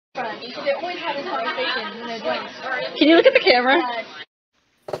front. They're always having conversations when they're drunk. Can you look at the camera?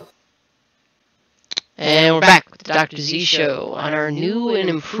 And we're back with the Dr. Z Show on our new and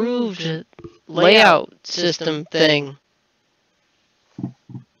improved layout system thing.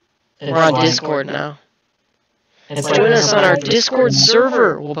 We're on Discord now. Join us on our Discord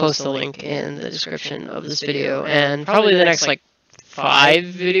server. We'll post the link in the description of this video, and probably the next, like, 5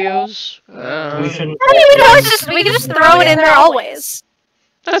 videos. We can just throw it in there always.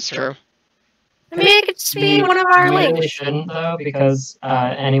 That's true. I mean, it could just be one of our links. We shouldn't, though, because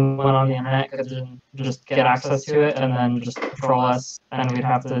anyone on the internet could just get access to it and then just troll us, and we'd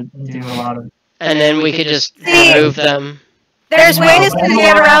have to do a lot of... And then we could just remove them. There's ways to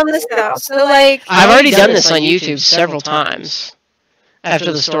get around this, though. So, like... I've already done this on YouTube several times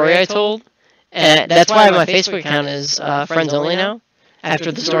after the story I told. And that's why my Facebook account is friends only now.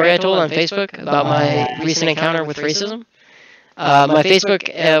 After the story I told on Facebook about my recent encounter with racism. My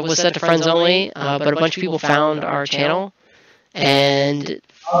Facebook was set to friends only, but a bunch of people found our channel and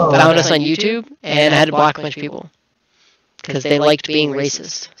found us on YouTube, and I had to block a bunch of people because they liked being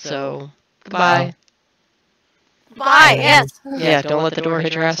racist. So, goodbye. Bye, yes. Yeah, don't let the door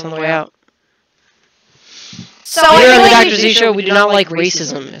hit your ass on the way out. So Here on the Dr. Z Show, we do not like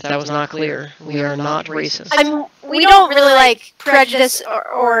racism, if that was not clear. We are not racist. We don't really like prejudice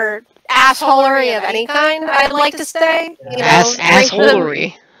or assholery of any kind, I'd like to say. You know,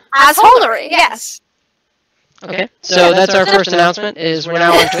 assholery. Assholery, yes. Okay, so that's our first announcement, is we're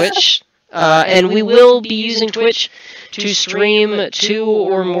now on Twitch. And we will be using Twitch to stream 2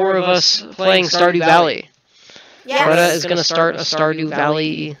 or more of us playing Stardew Valley. Yes. Greta is going to start a Stardew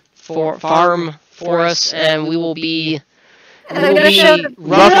Valley farm for us, and we will be And I'm going to show the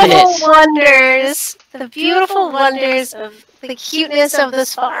beautiful wonders of the cuteness of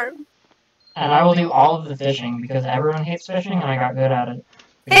this farm. And I will do all of the fishing, because everyone hates fishing, and I got good at it.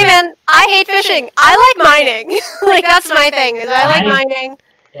 Hey man, I hate fishing. I like mining. Like, that's my thing, is I like mining.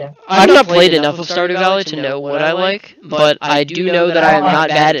 Yeah. I've not played enough of Stardew Valley to know what I like, but I do know that I am not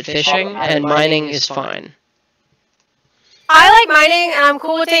bad at fishing, and mining is fine. I like mining, and I'm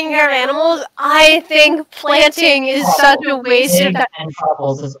cool with taking care of animals. I think planting is such a waste of time. And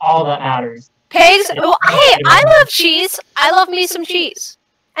truffles is all that matters. Pigs? Well, hey, I love cheese. I love me some cheese.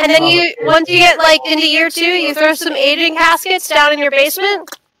 And then once you get, like, into year 2, you throw some aging caskets down in your basement.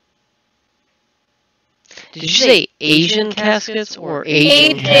 Did you say Asian caskets or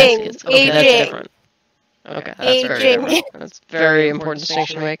aging caskets? Okay, that's different. Okay, that's very different. That's a very important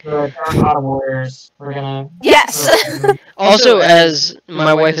distinction to make. We're Warriors. We're gonna... Yes! Also, as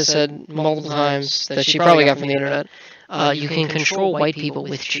my wife has said multiple times, that she probably got from the internet, you can control white people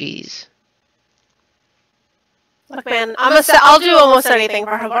with cheese. Look, man, I'll do almost anything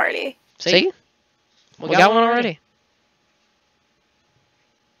for Havarti. See? We got one already.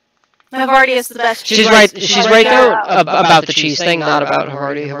 Havarti is the best cheese. She's right though, about the cheese thing, not about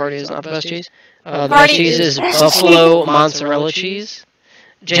Havarti. Havarti is not the best cheese. The best cheese is buffalo mozzarella cheese.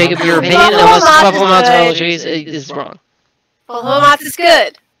 Jacob, your opinion, unless it's buffalo mozzarella cheese, is wrong. Buffalo mozz is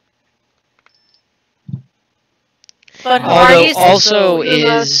good. But Although also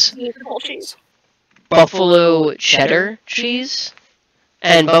is cheese. buffalo cheddar cheese,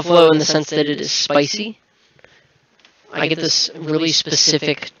 and buffalo in the sense that it is spicy. I get this really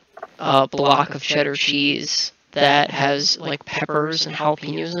specific block of cheddar cheese that has like peppers and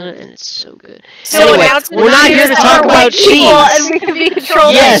jalapenos in it, and it's so good. So anyway, we're not here to talk about cheese. And we can be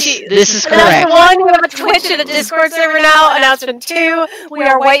controlled by cheese. This is correct. Announcement 1, we have a Twitch and a Discord server now. Announcement 2, we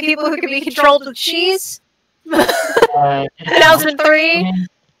are white people who can be controlled with cheese. Announcement 3.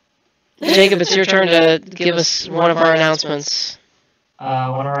 Jacob, it's your turn to give us one of our announcements. One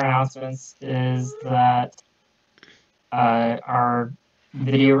of our announcements is that our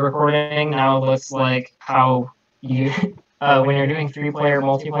video recording now looks like how you, when you're doing 3-player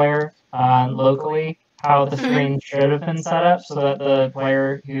multiplayer locally, how the screen should have been set up so that the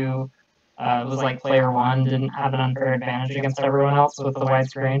player who was like player 1 didn't have an unfair advantage against everyone else with the wide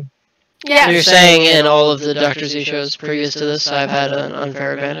screen. Yeah. So you're saying in all of the Dr. Z shows previous to this, I've had an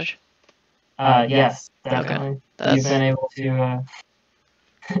unfair advantage? Yes, definitely. Okay. You've been able to...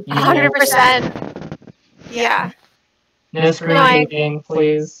 100%. Yeah. No screen cheating,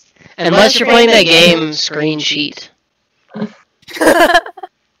 please. Unless you're playing that game, screen cheat.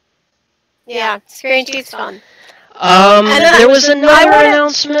 Yeah, screen cheat's fun. There was another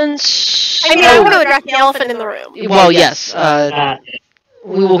announcement. I mean, I'm going to address the elephant in the room. Well, yes.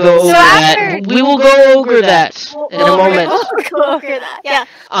 We will go over that. We will go over that in a moment. We'll go over that, yeah.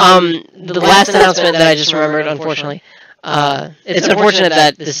 The last announcement that I just remembered, unfortunately. It's unfortunate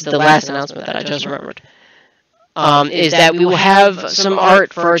that this is the last announcement that I just remembered. is that we will have some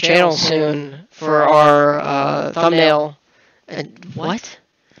art for our channel soon for our thumbnail. And what?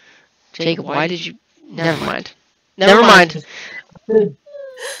 Jacob, why did you? Never mind. Never mind.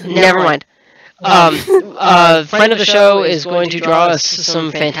 Never mind. A friend of the show is going to draw us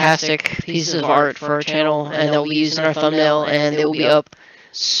some fantastic pieces of art for our channel, and they'll be used in our thumbnail, and they will be up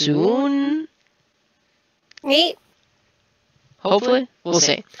soon. Neat. Hopefully, we'll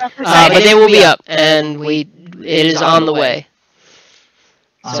see. But they will be up, and it is on the way.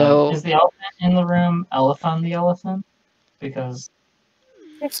 So is the elephant in the room Elephant the elephant? Because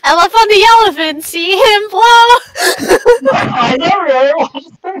Elephant the elephant, see him blow. I never really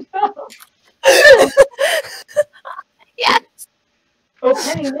watched that. Yes. Oh,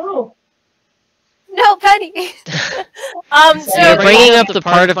 Penny, no. No, Penny. You're bringing up the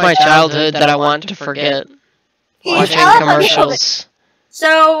part of my childhood that I want to forget. Watching commercials.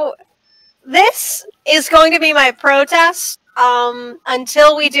 So, this is going to be my protest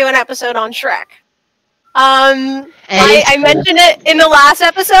until we do an episode on Shrek. I mentioned it in the last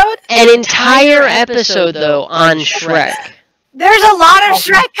episode. An entire episode, though, on Shrek. There's a lot of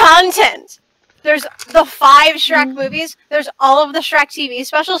Shrek content. There's the 5 Shrek movies. There's all of the Shrek TV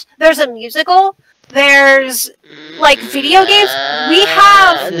specials. There's a musical. There's, like, video games. We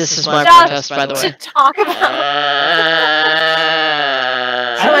have this is my protest, by the way. to talk about. I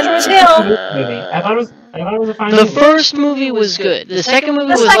thought it was a fine movie. The first movie was good. The second movie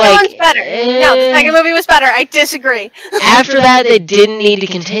was The second like... one's better. No, the second movie was better. I disagree. After that, they didn't need to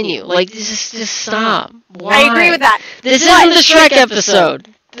continue. Like, just stop. Why? I agree with that. This isn't the Shrek episode.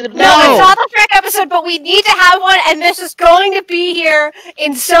 No, it's not the Shrek episode, but we need to have one, and this is going to be here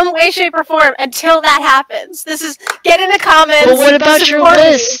in some way, shape, or form until that happens. This is, get in the comments. But what about your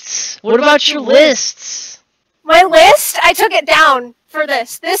lists? What about your lists? My list? I took it down for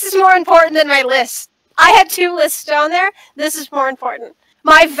this. This is more important than my list. I had 2 lists down there. This is more important.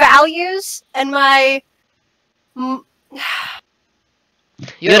 My values and my... You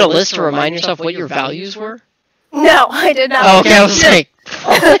had a list to remind yourself what your values were? No, I did not. Oh, okay, I was like...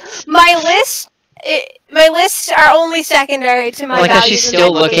 my lists are only secondary to my like values. how she's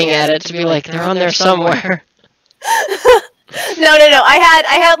still looking at it to be like, they're on there somewhere. No.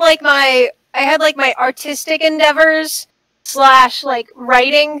 I had my artistic endeavors / like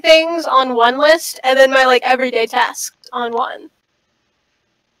writing things on one list, and then my like everyday tasks on one.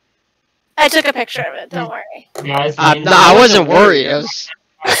 I took a picture of it. Don't worry. Yeah, no, I wasn't worried. I was...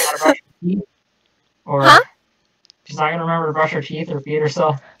 Or Huh? she's not gonna remember to brush her teeth or feed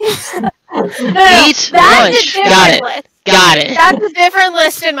herself. No, Eat that's lunch. a Got different it. list. Got it. That's a different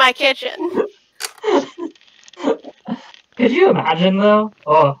list in my kitchen. Could you imagine though?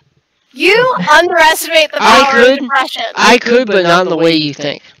 Oh, You underestimate the power of depression. I could, but not in the way you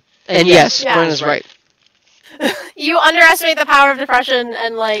think. And yes, Yeah. Brenna's right. You underestimate the power of depression,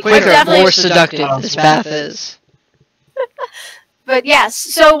 and like Quicker, definitely. more seductive this path is. But yes,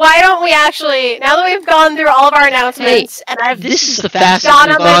 so why don't we actually, now that we've gone through all of our announcements, and I've This is the fastest Gone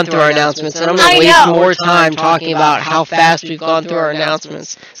we've on gone my- through our announcements, and I'm I going to waste know. more time talking about how fast we've gone through our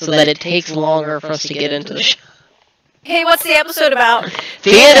announcements so that it takes longer for us to get into the show. hey, what's the episode about?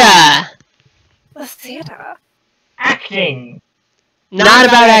 Theater! The theater. acting. Not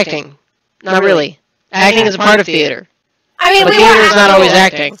about acting. Not really. Acting is a part of theater. I mean, But we theater were is not always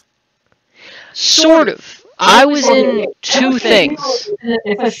acting. Sort of. I was in 2 things.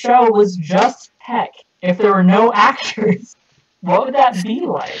 If a show was just tech, if there were no actors, what would that be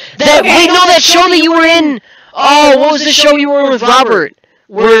like? Wait, no, that show that you were in! Oh, what was the show you were in with Robert?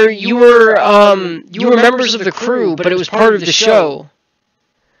 Where you were members of the crew, but it was part of the show.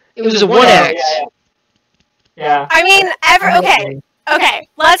 It was a 1-act. Yeah. I mean, okay.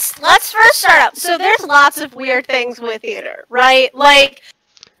 Let's first start out. So there's lots of weird things with theater, right? Like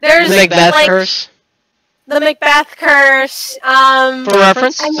there's The Macbeth like, curse. The Macbeth curse. For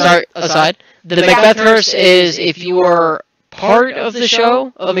reference, sorry, aside, the Macbeth curse is if you are part of the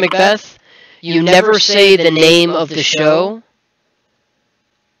show of Macbeth, you never say the name of the show.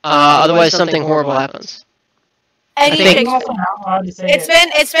 Otherwise, something horrible happens. Any I think- Shakespeare. It's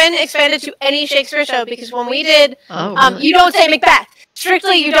been expanded to any Shakespeare show because when we did, Oh, really? you don't say Macbeth.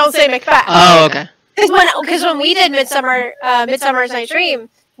 Strictly, you don't say Macbeth. Oh, okay. Because when we did Midsummer's Night's Dream,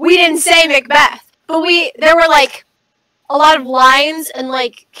 we didn't say Macbeth, but there were like a lot of lines and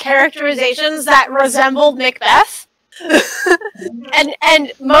like characterizations that resembled Macbeth.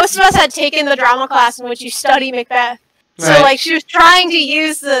 and most of us had taken the drama class in which you study Macbeth. So Right. like she was trying to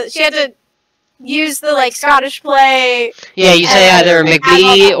she had to use the like Scottish play. Yeah, you say either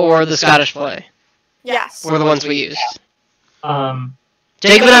McBee or the Scottish play. Yes. Were the ones we used.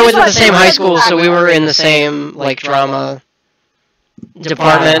 Jacob and I went to the same high school, so we were in the same like drama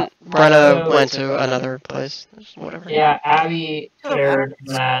department. Brenna went to another place. Whatever. Yeah, Abby shared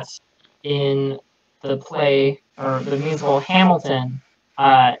that in the play or the musical Hamilton,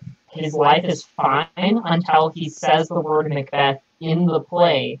 his life is fine until he says the word Macbeth in the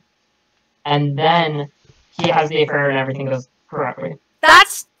play, and then he has the affair and everything goes correctly.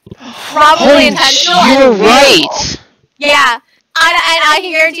 That's probably intentional. You're right. Yeah, and I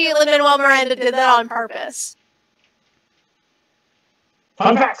can guarantee you Lin-Manuel Miranda did that on purpose.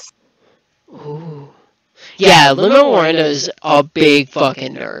 Fun facts. Ooh. Yeah, Lin-Manuel Miranda is a big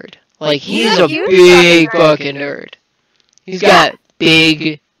fucking nerd. Like, he's a big fucking nerd. He's got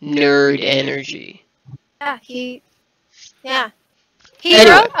big nerd energy. Yeah, he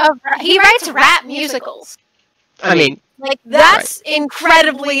Anyway. he writes rap musicals. I mean, Like, that's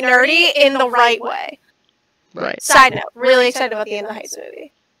incredibly nerdy in the right way. right. Side note, really excited about the In the Heights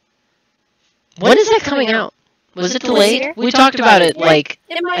movie. When is that coming out? Was it This delayed? year? We talked about it, like,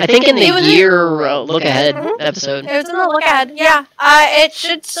 It might I think in it was the year look ahead Mhm. episode. It was in the look ahead, yeah. It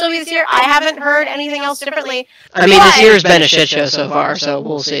should still be this year. I haven't heard anything else differently. I mean, this year's been a shit show so far, so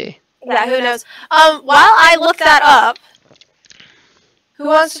we'll see. Yeah, who knows? While I look that up, who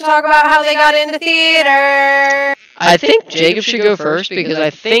wants to talk about how they got into theater? I think Jacob should go first because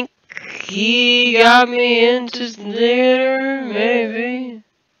I think he got me into theater, maybe.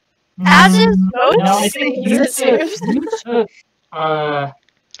 As is most No, I think you things. took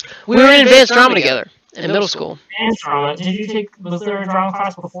We were in advanced drama together in middle school. advanced drama. Did you take? Was there a drama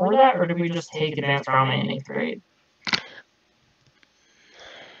class before that, or did we just take advanced drama in 8th grade?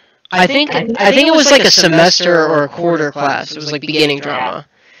 I think it was like a semester or a quarter class. It was like beginning drama,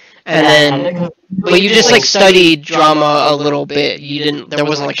 and then but you just like studied drama a little bit. You didn't. There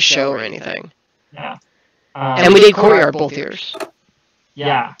wasn't like a show or anything. Yeah. And we did courtyard both years.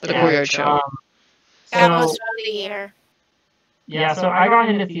 Yeah. The courtyard show. That So, was from the year. yeah, so I got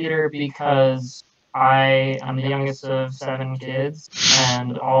into theater because I am the youngest of 7 kids,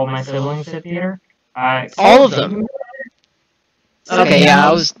 and all my siblings did theater. All of them. Okay,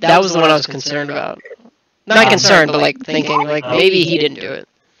 yeah, that was the one I was concerned about. Not concerned, but like thinking like maybe he didn't do it.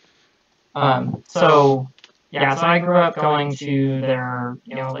 So I grew up going to their,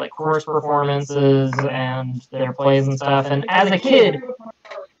 like chorus performances and their plays and stuff. And as a kid,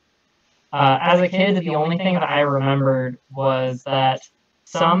 the only thing that I remembered was that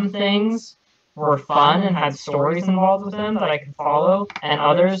some things were fun and had stories involved with them that I could follow, and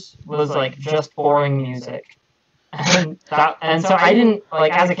others was like just boring music. And so I didn't,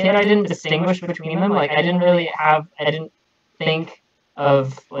 like, as a kid, I didn't distinguish between them. Like, I didn't think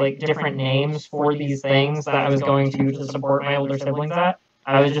of, like, different names for these things that I was going to support my older siblings at.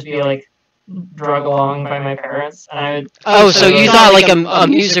 I would just be, like, drug along by my parents. And I would. Oh, so you thought like a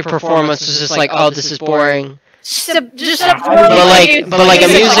music performance was just like, oh, this is boring. But But like a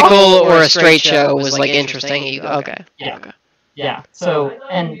musical or a straight show was like interesting. Okay. Yeah. Okay. Yeah. So,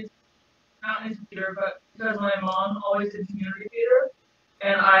 and. Not into theater, but because my mom always did community theater,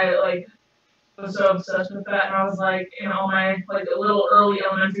 and I like was so obsessed with that, and I was like in all my like little early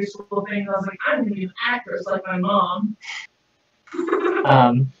elementary school things, I was like, I'm gonna be an actress like my mom.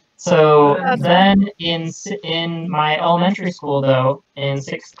 So then in my elementary school though, in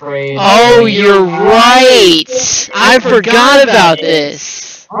 6th grade. Oh, you're right. I forgot about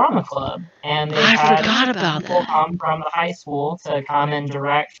this. Drama club, and they I had forgot about people that. come from the high school to come and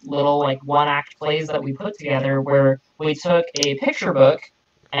direct little like 1-act plays that we put together, where we took a picture book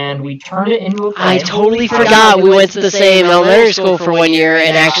and we turned it into a play. I totally forgot we went to the same elementary school for 1 year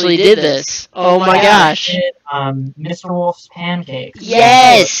and actually did this. Oh my gosh. We did, Mr. Wolf's Pancakes.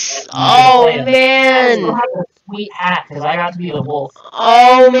 Yes. Oh I still man. have a sweet hat because I got to be the wolf.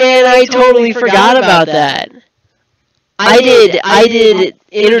 Oh man, I totally forgot about that. I did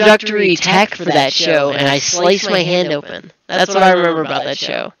introductory tech for that show, and I sliced my hand open. That's what I remember about that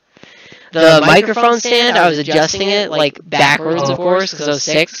show. The microphone stand, I was adjusting it, like, backwards, of course, because I was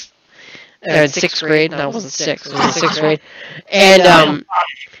 6. Or in 6th grade. No, I wasn't 6. I was in 6th grade. And,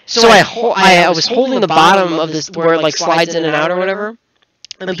 so I was holding the bottom of this, where it, like, slides in and out or whatever.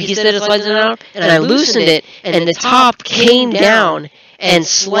 The piece that it slides in and out. And I loosened it, and the top came down and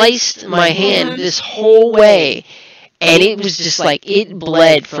sliced my hand this whole way. And it was just like, it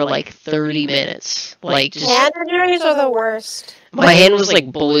bled for like 30 minutes. Like, just. Hand injuries are the worst. My hand was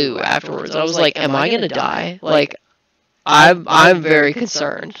like blue afterwards. I was like, am I gonna die? Like, I'm very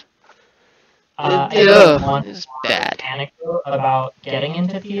concerned. I got one It's bad. anecdote about getting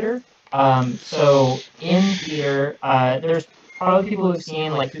into theater. So in theater, there's probably people who've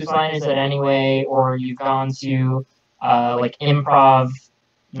seen like Whose Line Is It Anyway, or you've gone to like improv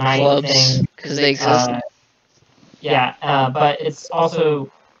night Clubs, thing. because they exist. But it's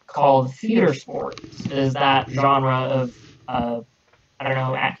also called theater sports. Is that genre of I don't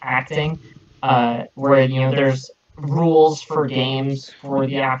know, acting, where there's rules for games for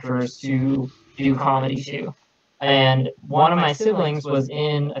the actors to do comedy to. And one of my siblings was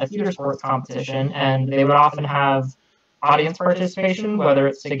in a theater sports competition, and they would often have audience participation, whether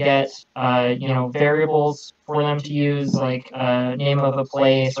it's to get variables for them to use, like name of a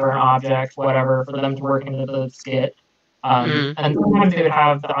place or an object, whatever, for them to work into the skit. And sometimes they would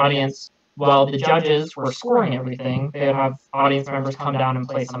have the audience, while the judges were scoring everything, they would have audience members come down and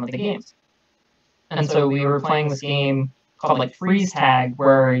play some of the games. And so we were playing this game called like freeze tag,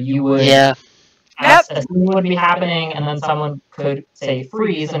 where you would a scene would be happening, and then someone could say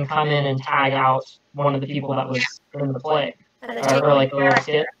freeze and come in and tag out one of the people that was in the play, or like the little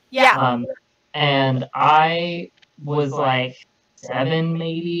skit. Yeah. And I was like 7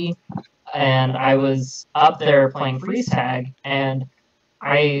 maybe, and I was up there playing freeze tag, and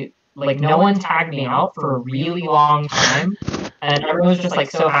no one tagged me out for a really long time, and everyone was just like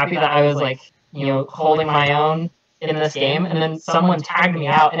so happy that I was like holding my own in this game, and then someone tagged me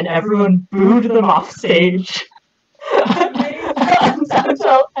out, and everyone booed them off stage. And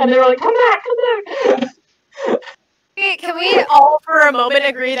they were like, "Come back, come back!" Can we all for a moment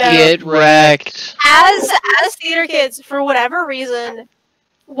agree that Get wrecked. as theater kids, for whatever reason,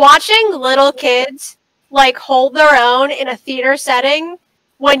 watching little kids like hold their own in a theater setting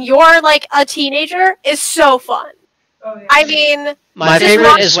when you're like a teenager is so fun. Oh, yeah. I mean, My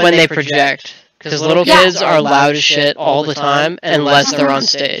favorite is when they project. Because little kids are loud as shit all the time, unless they're on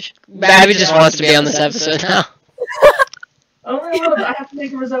stage. Abby just wants to be on this episode now. Only a little bit. I have to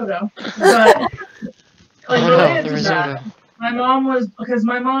make a risotto. But, related to that, my mom,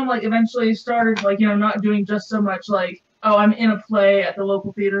 like, eventually started, like, not doing just so much, like, oh, I'm in a play at the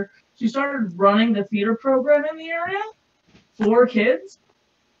local theater. She started running the theater program in the area for kids.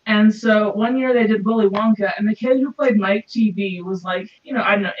 And so one year they did Willy Wonka, and the kid who played Mike TV was like,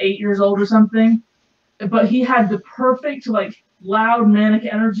 I don't know, 8 years old or something. But he had the perfect, like, loud, manic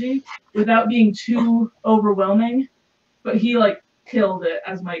energy without being too overwhelming. But he, like, killed it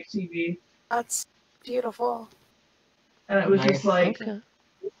as Mike TV. that's beautiful. And it was just like, it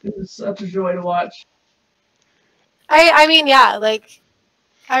was such a joy to watch. I mean, yeah, like,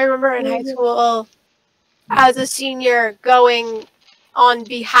 I remember in high school, as a senior, going on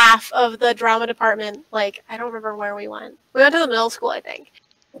behalf of the drama department, like, I don't remember where we went. We went to the middle school, I think.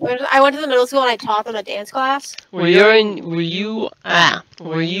 I went to the middle school and I taught them a dance class. Were you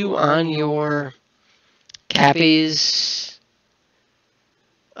on your Cappy's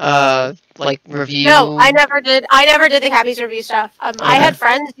review? No, I never did. I never did the Cappy's review stuff. I had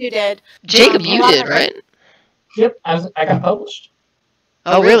friends who did. Jacob, you did, right? Yep, I got published.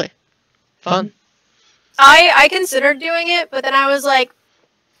 Oh, really? Fun. I considered doing it, but then I was like,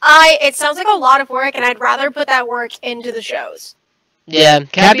 it sounds like a lot of work, and I'd rather put that work into the shows. Yeah,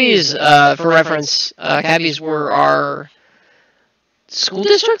 Cabbies, for reference, Cabbies were our school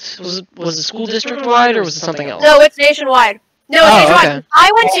district? Was it school district wide, or was it something else? No, it's nationwide. No, it's nationwide. Okay.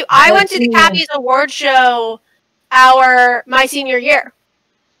 I went to the Cabbies award show my senior year.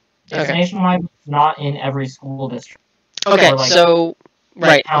 It's nationwide, not in every school district. Okay, so...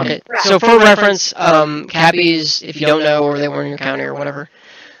 Right. Okay. So for reference, Cabbies, if you don't know, or they weren't in your county or whatever,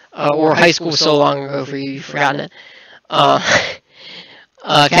 or high school was so long ago for you, you've forgotten it.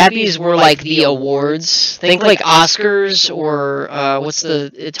 Cabbies were like the awards. Think like Oscars or what's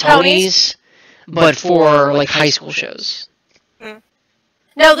the Tonys, but for like high school shows.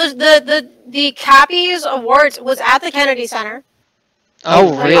 No, the Cabbies Awards was at the Kennedy Center.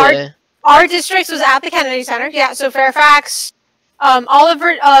 Oh, really? Our district was at the Kennedy Center. Yeah, so Fairfax.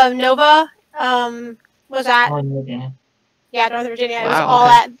 Oliver, Nova, was at... Northern Virginia. Yeah, Northern Virginia. It was Wow, all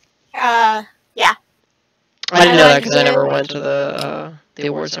okay. at, yeah. I didn't know that because I never went to the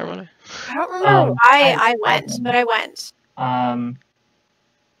award ceremony. I don't remember why I went, but I went.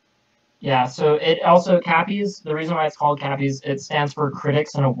 Yeah, so it also, Cappies, the reason why it's called Cappies, it stands for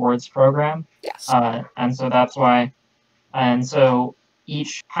Critics and Awards Program. Yes. And so that's why, and so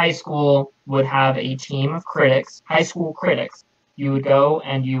each high school would have a team of critics, high school critics. You would go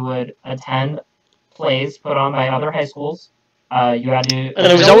and you would attend plays put on by other high schools. You had to. And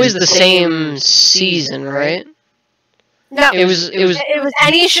it was always the same season, right? No, It was,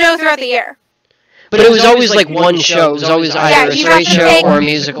 any show throughout the year. but it was always like one show. It was always either a straight show or a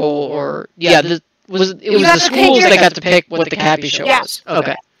musical or it was the schools that got to pick what the Cappy show was.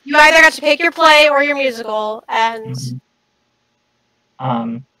 Okay. You either got to pick your play or your musical, and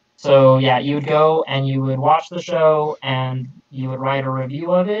So yeah, you would go and you would watch the show and you would write a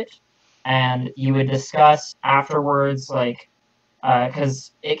review of it, and you would discuss afterwards, like,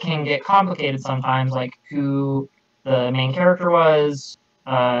 because it can get complicated sometimes, like who the main character was,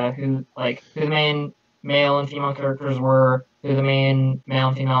 who the main male and female characters were, who the main male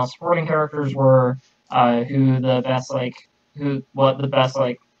and female supporting characters were, what the best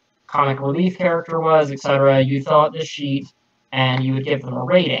comic relief character was, etc. You fill out this sheet and you would give them a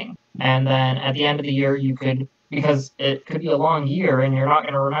rating. And then at the end of the year, you could, because it could be a long year and you're not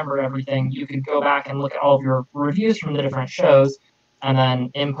going to remember everything, you could go back and look at all of your reviews from the different shows and then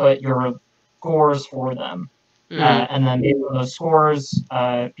input your scores for them. And then based on those scores,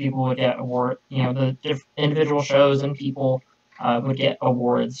 people would get the individual shows and people would get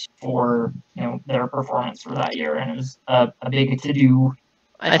awards for their performance for that year, and it was a big to-do.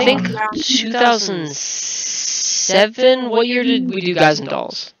 I think 2007. What year did we do Guys and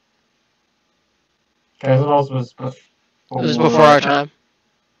Dolls? Guys and Dolls was before. It was before our time.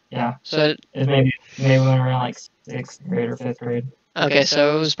 Yeah. So it maybe when we were in like 6th grade or 5th grade. Okay,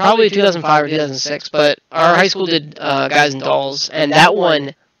 so it was probably 2005 or 2006, but our high school did Guys and Dolls, and that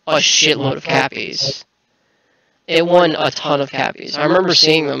won a shitload of Cappies. It won a ton of Cappies. I remember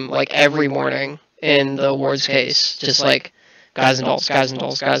seeing them like every morning in the awards case, just like Guys and Dolls, Guys and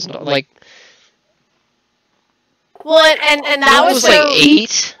Dolls, Guys and Dolls. Like, well, and that was like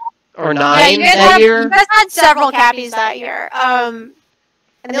 8 or 9 yeah, that year. You guys had several Cappies that year. And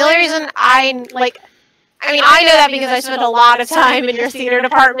the only reason I know that because I spent a lot of time in your theater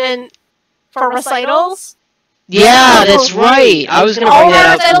department for recitals. Yeah, that's right. I was gonna bring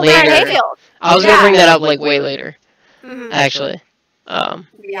that up later. I was gonna bring that up like way later, actually.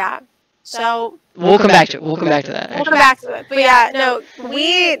 Yeah. So we'll come back to it. We'll come back to that. We'll come back to it. But yeah, no,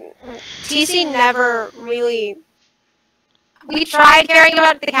 TC never really. We tried caring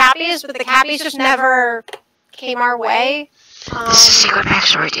about the Cappies, but the Cappies just never came our way. This is Secret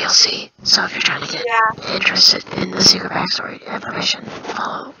Backstory DLC, so if you're trying to get interested in the Secret Backstory information,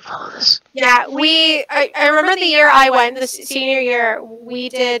 follow this. Yeah, I remember the year I went, the senior year, we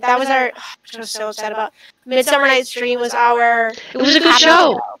did, that was I was so upset about, Midsummer Night's Dream was our... It was a good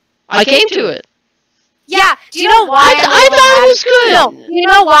show. I came to it. Yeah, do you know why I thought it was good. No, you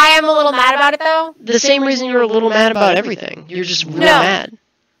know why I'm a little mad about it, though? The same reason you're a little mad about everything. You're just real mad.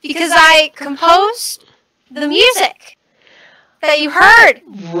 Because I composed the music that you heard.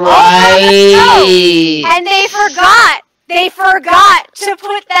 Right. And they forgot. They forgot to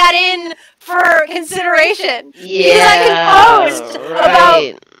put that in for consideration. Yeah. Because I composed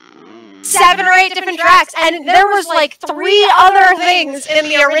about 7 or 8 different tracks, and there was like 3 other things in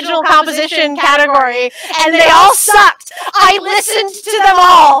the original composition category, and they all sucked. I listened to them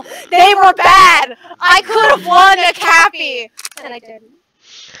all. They were bad. I could have won a Cappy, and I didn't.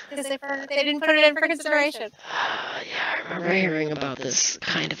 Because they didn't put it in for consideration. Yeah, I remember hearing about this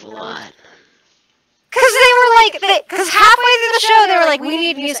kind of a lot. Because they were like, because halfway through the show, they were like, we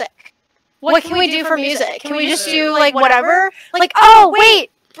need music. What can we do for music? Can we just do, like, whatever? Like, oh, wait,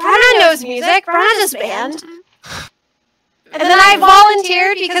 Brenna knows music. Brenna does band. And then I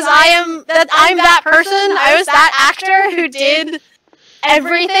volunteered because I'm that person. I was that actor who did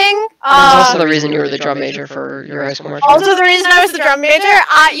everything. That's also the reason you were the drum major for your high school marching. Also the reason I was the drum major.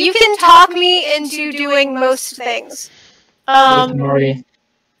 You can talk me into doing most things. Marty.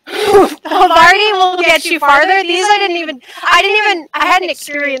 Marty will get you farther. These I hadn't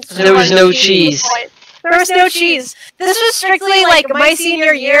experienced. There was no cheese. There was no cheese. This was strictly like my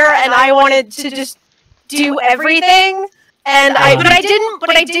senior year, and I wanted to just do everything. And but I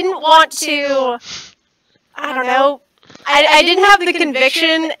didn't want to. I don't know. I didn't have the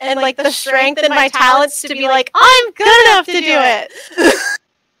conviction and like the strength in my talents to be like, I'm good enough to do it.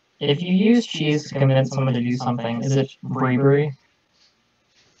 If you use cheese to convince someone to do something, is it bravery?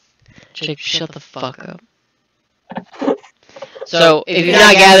 Jake, shut the fuck up. So, if you've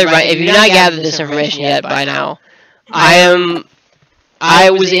not gathered this information yet by now,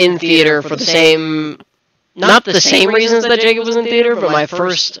 I was in theater for the same, not the same reasons that Jacob was in theater, but my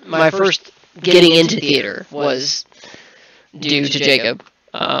first getting into theater was due to Jacob,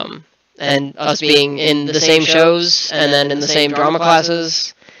 and us being in the same shows, and then in the same drama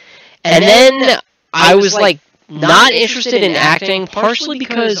classes, and then I was like not interested in acting, partially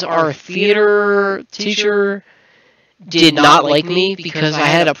because our theater teacher did not like me because I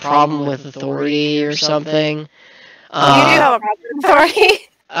had a problem with authority or something. You do have a problem with authority?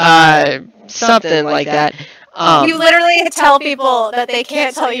 Something like that. You literally tell people that they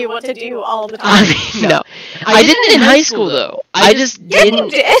can't tell you what to do all the time. No. I didn't in high school, though. I just didn't.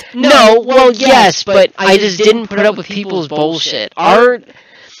 You did. No, well, yes, but I just didn't put up with people's bullshit.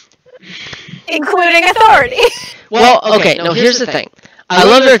 including authority. Well, okay, no, here's the thing. I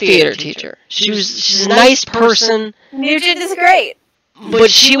love our theater teacher. She's a nice person, Nugent is great.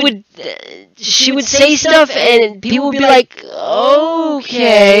 but she would say stuff and people would be like,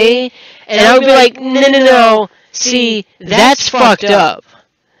 okay, and I would be like, no, see, that's fucked up.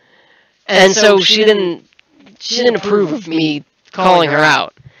 And so she didn't approve of me calling her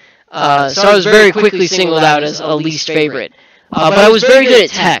out. So I was very quickly singled out as a least favorite. But I was very good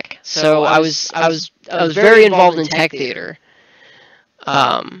at tech, so I was very involved in tech theater.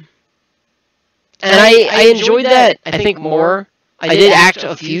 And I enjoyed that, I think, more. I did act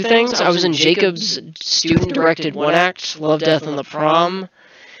a few things. I was in Jacob's student-directed one act, Love, Death, and the Prom.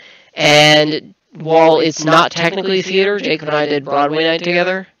 And while it's not technically theater, Jacob and I did Broadway night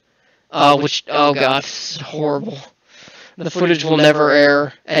together. Which, oh god, it's horrible. The footage will never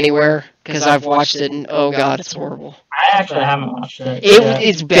air anywhere, because I've watched it, and oh god, it's horrible. I actually haven't watched it.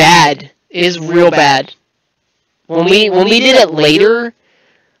 It's bad. It is real bad. When we did it later,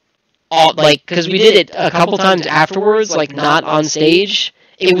 because we did it a couple times afterwards, like not on stage,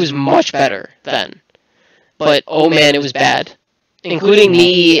 it was much better then. But oh man, it was bad. Including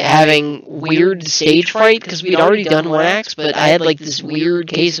me having weird stage fright, because we'd already done one act, but I had like this weird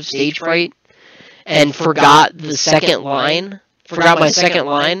case of stage fright, and forgot my second line.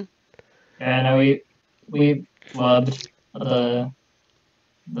 Yeah, no, we loved the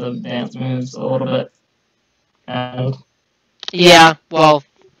dance moves a little bit. And yeah, well,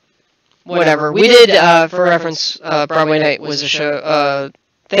 whatever. We did, for reference, Broadway Night was a show,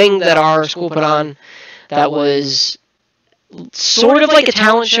 thing that our school put on that was sort of like a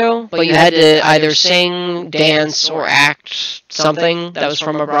talent show, but you had to either sing, dance, or act something that was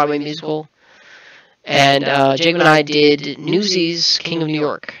from a Broadway musical. And Jacob and I did Newsies' King of New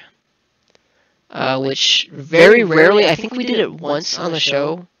York, which very rarely, I think we did it once on the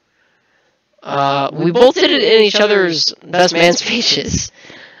show. We both did it in each other's best man speeches.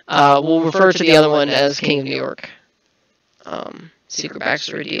 We'll refer to the other one as King of New York. Secret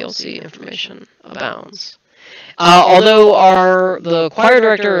backstory DLC information abounds. Although the choir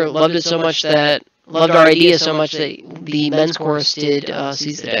director loved our idea so much that the men's chorus did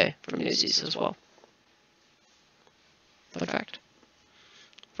Seize the Day from Newsies as well. Fun fact.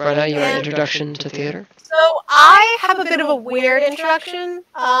 Brenna, your introduction to theater? So I have a bit of a weird introduction.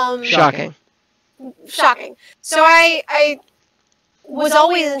 Shocking. So I was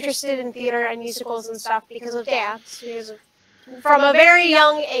always interested in theater and musicals and stuff because of dance. From a very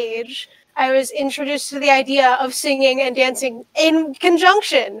young age, I was introduced to the idea of singing and dancing in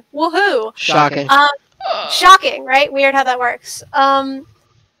conjunction. Woohoo! Shocking. Shocking, right? Weird how that works.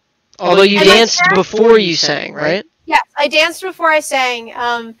 Although you danced before you sang, right? Yes, I danced before I sang.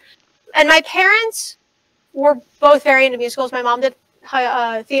 And my parents were both very into musicals. My mom did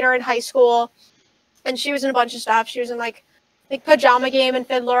theater in high school, and she was in a bunch of stuff. She was in like Pajama Game and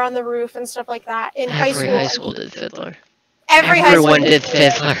Fiddler on the Roof and stuff like that in high school. Every high school did Fiddler. Everyone did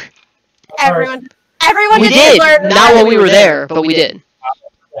Fiddler. Everyone We did Fiddler. Not when we were there, but we did.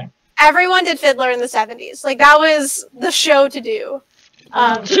 Everyone did Fiddler in the 70s. Like, that was the show to do.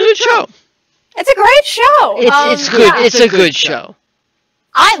 It's a good show. It's a great show. It's good. Yeah. It's a good show.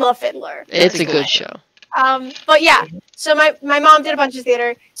 I love Fiddler. It's a good show. But yeah, so my mom did a bunch of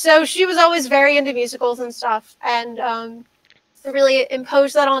theater. So she was always very into musicals and stuff, and really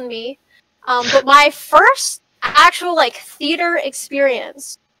imposed that on me. But my first actual theater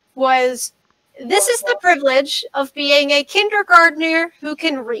experience was, this is the privilege of being a kindergartner who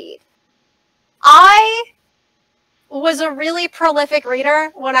can read. I was a really prolific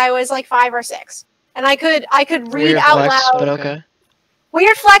reader when I was 5 or 6, and I could read Weird out flex, loud. but okay.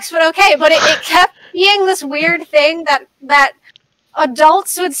 Weird flex, but okay. But it kept being this weird thing that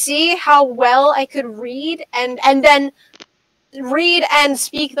adults would see how well I could read, and then read and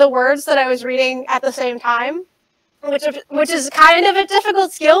speak the words that I was reading at the same time, which is kind of a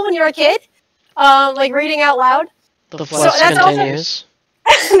difficult skill when you're a kid, reading out loud. The flex continues.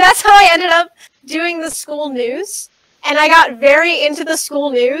 That's how I ended up doing the school news, and I got very into the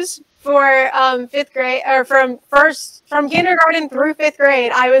school news for 5th grade, or from kindergarten through 5th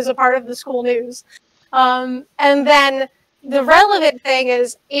grade. I was a part of the school news, and then the relevant thing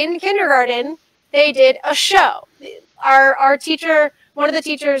is, in kindergarten they did a show. Our teacher, one of the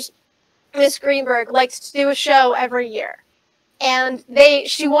teachers, Miss Greenberg, likes to do a show every year, and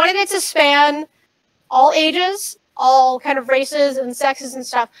she wanted it to span all ages, all kind of races and sexes and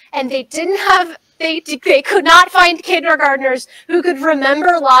stuff, and they didn't have. They could not find kindergartners who could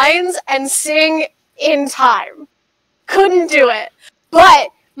remember lines and sing in time. Couldn't do it. But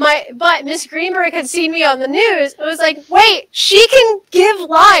But Miss Greenberg had seen me on the news. It was like, wait, she can give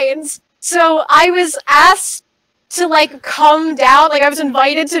lines. So I was asked to like come down, like I was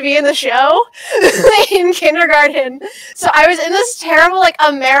invited to be in the show in kindergarten. So I was in this terrible like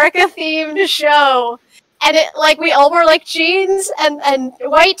America themed show. And it like we all wore like jeans and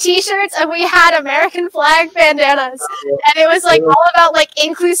white t-shirts and we had American flag bandanas. And it was like all about like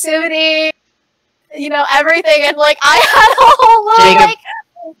inclusivity, you know, everything. And like I had a whole little Jacob, like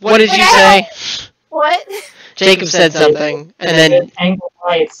what did you say? what? Jacob said something, and then angle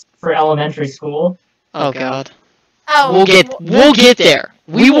lights for elementary school. oh god, Oh, we'll get there.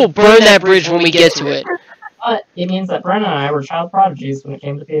 We will burn that bridge when we get to it. But it means that Brenna and I were child prodigies when it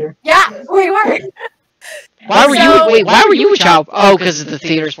came to theater. yeah, we were. Why were So- you? Wait, why were you a child? Oh, because of the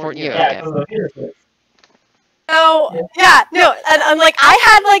theater sport. Yeah, Yeah, because of the theater kids. So yeah, no, and I'm like, I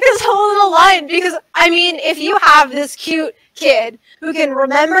had like this whole little line because I mean, if you have this cute kid who can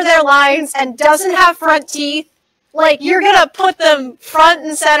remember their lines and doesn't have front teeth, like you're gonna put them front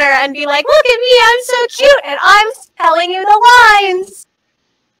and center and be like, look at me, I'm so cute, and I'm telling you the lines.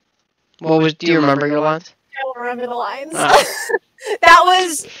 What was? Do you remember your lines? I don't remember the lines. Oh. That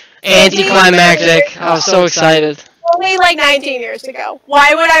was Anticlimactic. I was so excited. only like 19 years ago.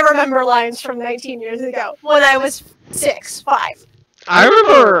 Why would I remember lines from 19 years ago when I was 5? I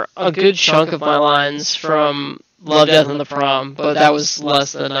remember a good chunk of my lines from Love, Death, and the Prom, but that was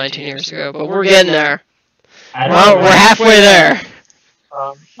less than 19 years ago. But we're getting there. I don't Well, know. we're halfway there.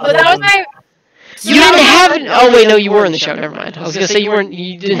 But that was my. You didn't have it. Oh wait, no, you were in the show. Never mind. I was gonna say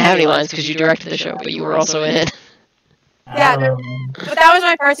you didn't have any lines because you directed the show, but you were also in it. Yeah, but that was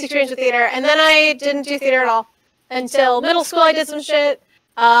my first experience with theater, and then I didn't do theater at all until middle school. I did some shit.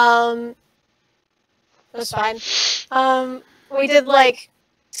 It was fine. We did like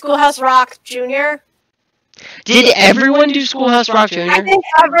Schoolhouse Rock Junior. Did everyone do Schoolhouse Rock Jr.? I think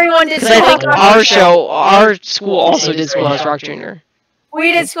everyone did. Because I think Schoolhouse Rock. our school also did Schoolhouse Rock Jr.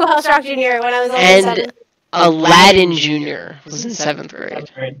 We did Schoolhouse Rock Junior when I was only And 7. Aladdin Jr. was in 7th grade.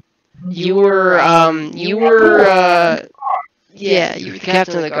 That's great. You were yeah, you were the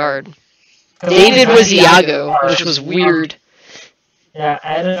captain of the guard. David was Iago, which was weird. Yeah, I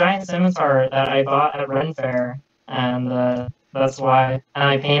had a giant scimitar that I bought at Ren Fair, and that's why. And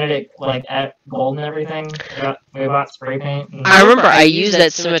I painted it like at gold and everything. We bought spray paint. And I remember I used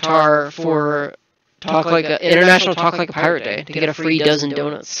that scimitar for International Talk Like a Pirate Day to get a free dozen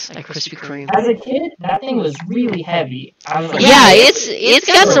donuts at Krispy Kreme. as a kid, that thing was really heavy. I was like, Yeah, it's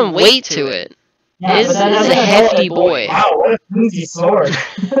got some weight to it. yeah, but then it's as a an adult, hefty I was like, boy. Wow, what a flimsy sword.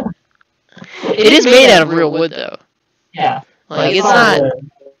 It is made out of real wood though. Yeah. Like it's That's not.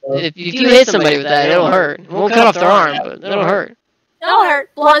 all If you hit somebody with that, it'll hurt. It won't cut off their arm, but it'll hurt. It'll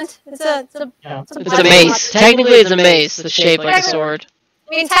hurt. Blunt. It's a It's a mace. Technically, it's a mace. It's shaped like a sword.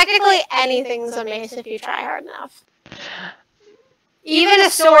 I mean, technically anything's a mace if you try hard enough. Even a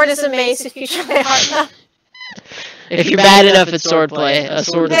sword is a mace if you try hard enough. If you're bad enough at swordplay, a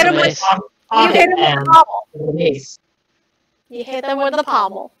sword is Hit a 'em with- mace. You hit them with and the pommel. the mace. You hit them with the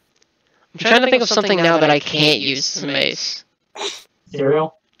pommel. I'm trying to think of something now that I can't use as a mace.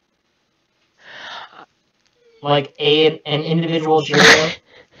 Cereal. Like an individual Cheerio.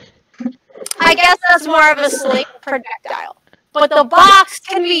 I guess that's more of a sling projectile. But the box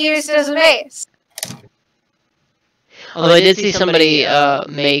can be used as a mace. Although I did see somebody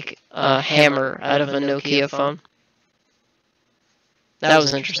make a hammer out of a Nokia phone. That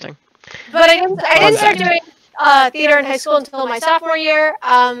was interesting. But I didn't start doing theater in high school until my sophomore year.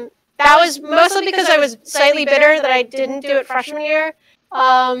 That was mostly because I was slightly bitter that I didn't do it freshman year.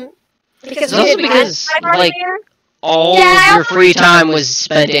 Because It's we also did because, dance my freshman like, year. All Yeah, of your free time was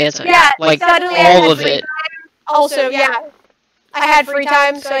spent dancing. Yeah, Like, suddenly I all had of free it. time. Also, yeah, I had free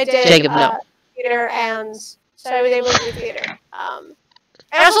time, so I did Jacob, no. theater, and so I was able to do theater.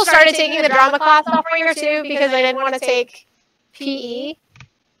 I also started taking the drama class sophomore year too because I didn't want to take PE.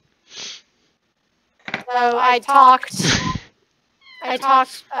 So I talked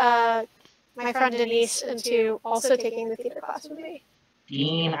my friend Denise into also taking the theater class with me.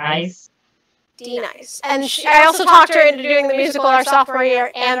 Bean ice. Nice. And I also talked her into doing the musical our sophomore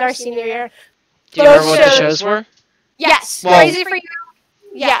year and our senior year. Do you remember Both what the shows. shows were? Yes. Well- Crazy for You.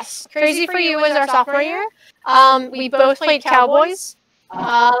 Yes. Crazy for You was our sophomore year. We both played cowboys.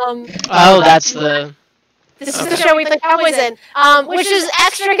 Oh, that's the... This is the show we played cowboys in. Which is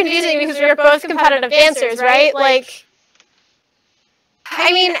extra confusing because we were both competitive dancers, right? Like,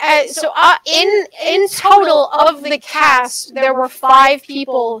 I mean, in total of the cast, there were 5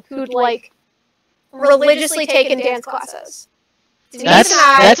 people who'd like religiously taken dance classes. Denise and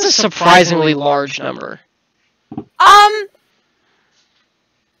I- That's a surprisingly large number.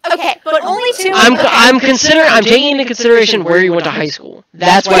 but only 2. I'm taking into consideration where you went to high school.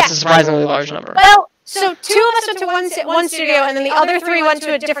 That's why it's a surprisingly large number. Well, so 2 of us went to one studio, and then the other 3 went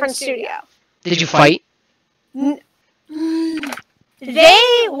to a different studio. Did you fight? They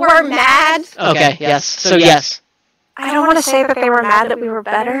were mad. Okay, yes. So yes. I don't want to say that they were mad that we were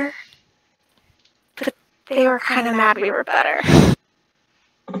better, but they were kind of mad we were better.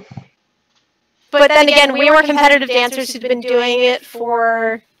 But then again, we were competitive dancers who'd been doing it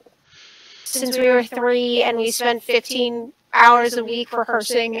since we were 3, and we spent 15 hours a week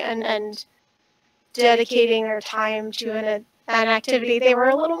rehearsing and dedicating our time to an activity. They were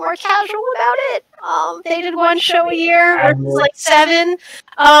a little more casual about it. They did 1 show a year, versus like 7.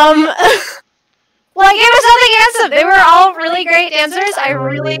 Like, it was nothing against them. They were all really great dancers. I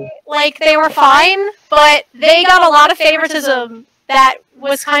really, they were fine, but they got a lot of favoritism that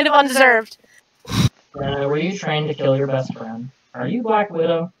was kind of undeserved. Were you trained to kill your best friend? Are you Black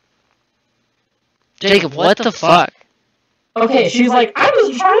Widow? Jacob, what the fuck? Okay, she's like, I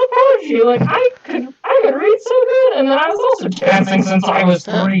was trying to coach you. Like, I could read so good, and then I was also dancing since I was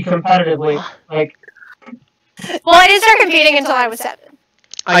 3 competitively. Like, well, I didn't start competing until I was 7.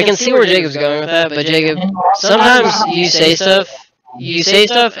 I can see where Jacob's going with that, but Jacob, sometimes you say stuff,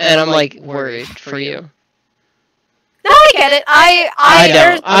 and I'm like worried for you. No, I get it. I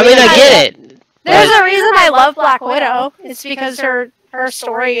don't. I mean, I get it. There's a reason I love Black Widow. It's because her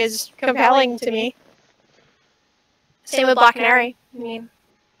story is compelling to me. Same with Black Canary. I mean,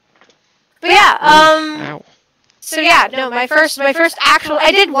 but yeah. Ow. So yeah, no, my first actual.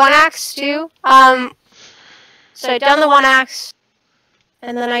 I did 1 acts too. So I'd done the 1 acts.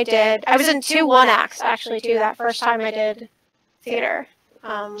 And then I was in 2 1 acts actually too. That first time I did theater.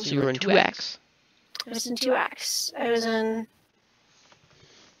 So you were in 2 acts. I was in 2 acts. I was in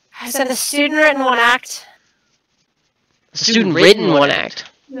the student written 1 act. Student written 1 act.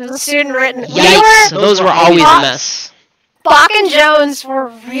 It was a student written. Yikes! Those were always a mess. Bach and Jones were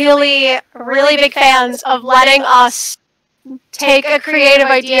really, really big fans of letting us take a creative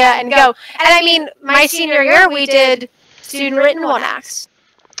idea and go. And I mean, my senior year we did student written 1 acts.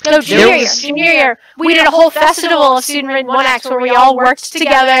 No, junior year. We did a whole festival of student-written 1 acts where we all worked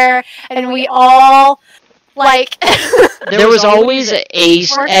together, and we all, There was always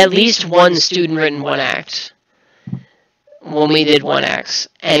at least 1 student-written 1 act when we did 1 acts,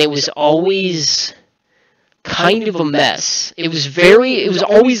 and it was always kind of a mess. It was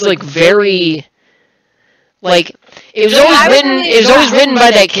always written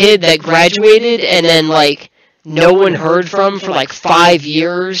by that kid that graduated, and then, no one heard from for 5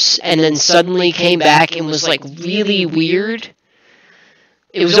 years, and then suddenly came back and was really weird.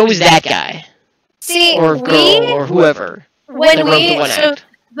 It was always that guy. See, or girl, or whoever. When the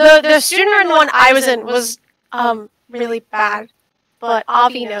student written 1 I was in was really bad, but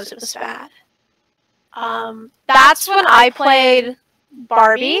Avi knows it was bad. That's when I played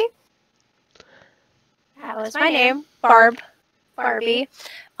Barbie. That was my name, Barbie.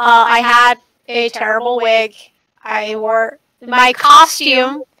 I had a terrible wig. My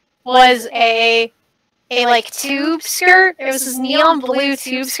costume was a tube skirt. It was this neon blue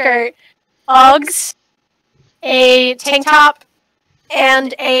tube skirt, Uggs, a tank top,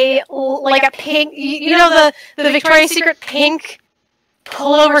 and a pink, the Victoria's Secret pink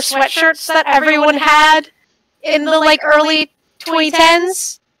pullover sweatshirts that everyone had in the early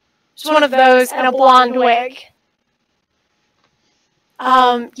 2010s. It was one of those, and a blonde wig.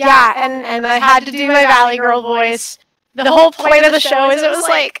 Yeah, and I had to do my Valley Girl voice. The whole point of the show is it was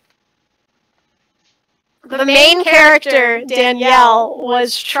the main character, Danielle,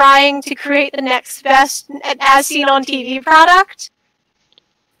 was trying to create the next best as seen on TV product.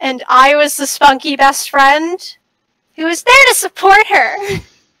 And I was the spunky best friend who was there to support her.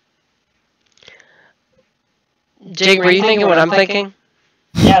 Jake, were you thinking what I'm thinking?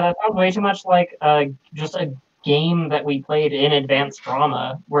 Yeah, that sounds way too much like just a game that we played in advanced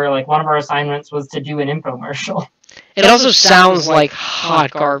drama, where one of our assignments was to do an infomercial. It also sounds like hot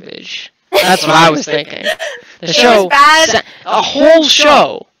garbage. That's what I was thinking. The show, a whole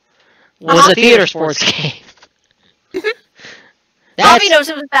show, was a theater sports game. Bobby knows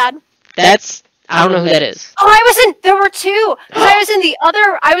it was bad. I don't know who that is. Oh, there were 2. Because I was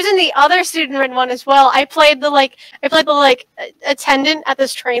in the other student written 1 as well. I played the attendant at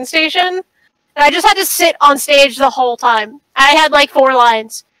this train station. And I just had to sit on stage the whole time. I had 4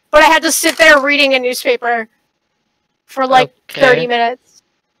 lines. But I had to sit there reading a newspaper for 30 minutes.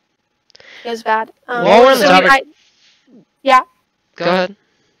 It was bad. While we're on the topic... Yeah. Go ahead.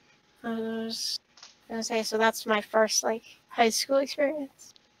 I was gonna say, so that's my first high school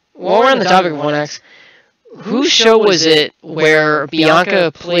experience. While we're on the topic of 1 acts, whose show was it where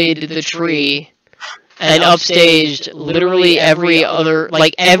Bianca played the tree and upstaged literally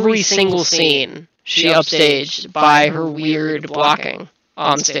every single scene she upstaged by her weird blocking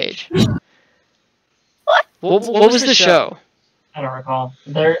on stage? What was the show? I don't recall.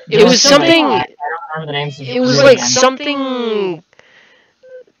 It was something. I don't remember the names. It was like something.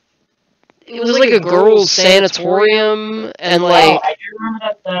 It was like a girls' sanatorium, and like. I do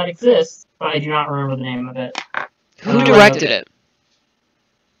remember that exists, but I do not remember the name of it. Who directed it?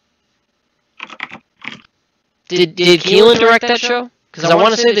 Did Keelan direct that show? Because I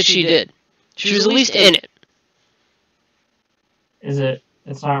want to say that she did. She was at least in it. Is it?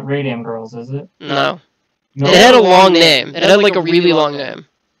 It's not Radium Girls, is it? No. It had a long name. It had like a really long name.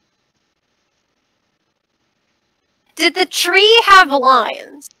 Did the tree have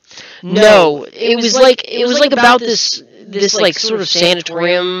lions? No, it was like about this like sort of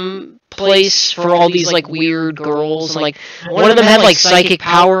sanatorium place for all these like weird girls, and like one of them had like psychic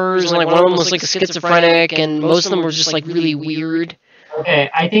powers, and like one of them was like a schizophrenic, and most of them were just like really weird. Okay,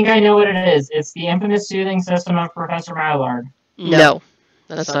 I think I know what it is. It's the infamous soothing system of Professor Mallard. No,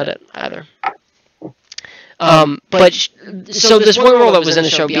 that's not it either. So this one girl that was in the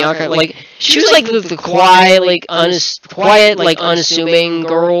show, Bianca, like she was like the quiet, like unassuming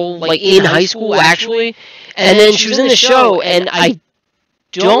girl, like in high school actually, and then she was in the show, and I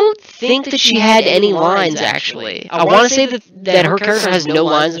don't think that she had any lines actually. I want to say that her character has no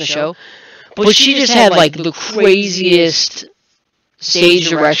lines in the show, but she just had like the craziest stage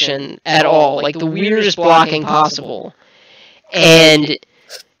direction at all, like the weirdest blocking possible, and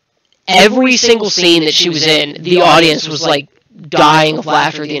every single scene that she was in, the audience was like dying of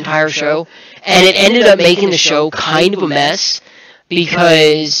laughter the entire show, and it ended up making the show kind of a mess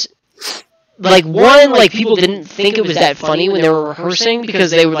because, like, one, like people didn't think it was that funny when they were rehearsing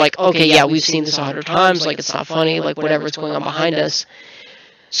because they were like, okay, yeah, we've seen this 100 times, like it's not funny, like whatever's going on behind us.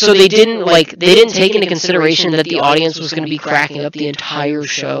 So they didn't take into consideration that the audience was going to be cracking up the entire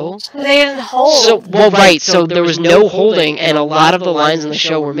show. They didn't hold. So there was no holding, and a lot of the lines in the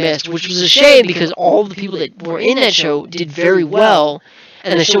show were missed, which was a shame because all the people that were in that show did very well,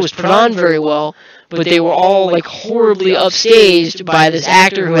 and the show was put on very well, but they were all like horribly upstaged by this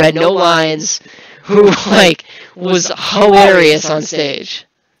actor who had no lines, who like was hilarious on stage.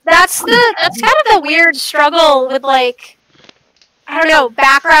 That's kind of the weird struggle with like, I don't know,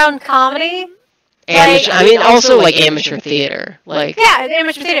 background comedy. Also like amateur theater, like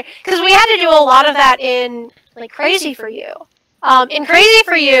amateur theater, because we had to do a lot of that in like Crazy for You. In Crazy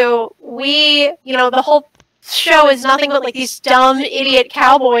for You, the whole show is nothing but like these dumb idiot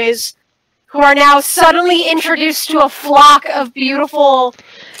cowboys who are now suddenly introduced to a flock of beautiful.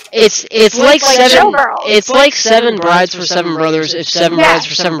 It's like Seven Brides for Seven Brothers if Seven Brides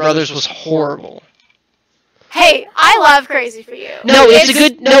for Seven Brothers was horrible. Hey, I love Crazy for You.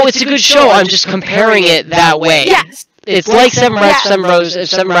 It's a good show. I'm just comparing it that way. Yes. It's like Seven Brides for Seven Brothers if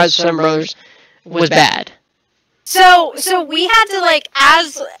Seven Brides for Seven Brothers was bad. So we had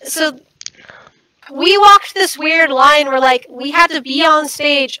to we walked this weird line where like we had to be on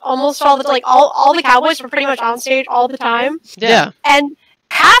stage almost all the all the cowboys were pretty much on stage all the time. Yeah. And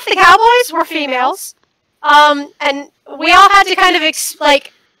half the cowboys were females. And we all had to kind of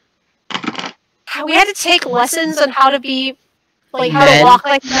we had to take lessons on how to be, like, how to walk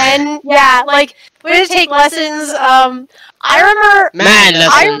like men. Yeah, like, we had to take lessons. I remember... Man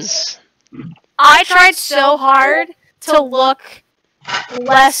lessons. I tried so hard to look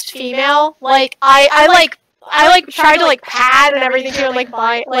less female. Like, I tried to, like, pad and everything too, and, like,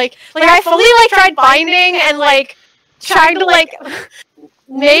 I fully, like, tried binding and, like, trying to, like...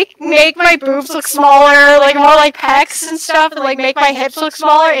 Make my boobs look smaller, like more like pecs and stuff, and like make my hips look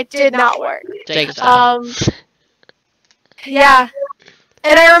smaller. It did not work. Take your time. Yeah.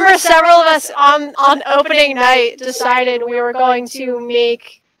 And I remember several of us on opening night decided we were going to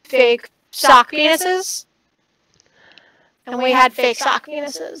make fake sock penises. And we had fake sock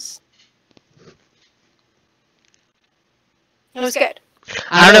penises. It was good.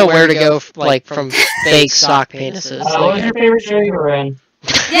 I don't know where to go, like, from fake sock penises. What was your favorite show you were in?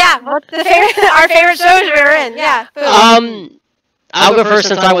 Yeah, our favorite shows we were in. Yeah. I'll go first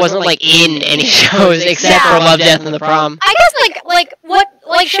since I wasn't like in any shows except for Love, Death, and the Prom. I guess like what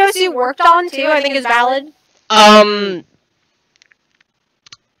shows you worked on too, I think is valid.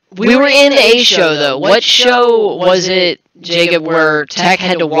 We were in a show though. What show was it, Jacob, where Tech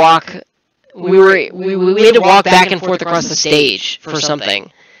had to walk? We had to walk back and forth across the stage for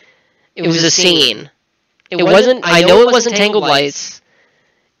something. It was a scene. It wasn't. I know it wasn't Tangled Lights.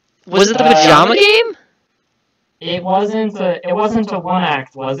 Was it the Pajama Game? it wasn't a one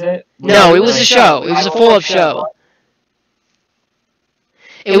act, was it? No, it was a show. It was a full-up show.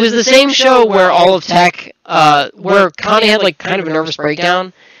 It was the same show where all of tech, where Connie had like kind of a nervous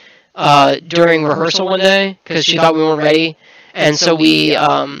breakdown during rehearsal one day because she thought we weren't ready, and so we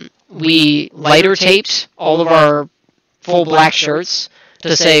lighter taped all of our full black shirts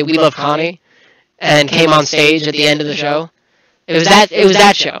to say "We love Connie," and came on stage at the end of the show. It was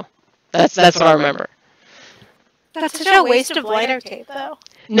that show. That's what I remember. That's such a waste of lighter tape, though.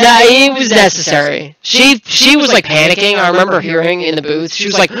 Nah, it was necessary. She was like panicking. I remember hearing in the booth. She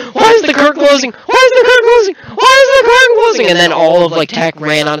was like, "Why is the curtain closing? Why is the curtain closing? Why is the curtain closing?" And then all of like tech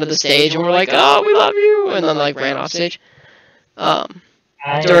ran onto the stage and were like, "Oh, we love you," and then like ran off stage.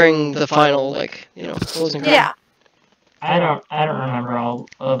 During the final closing. Curtain. Yeah. I don't remember all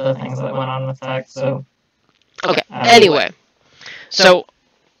of the things that went on with tech. So. Okay. Anyway, so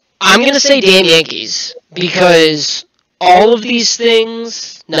I'm gonna say damn Yankees because all of these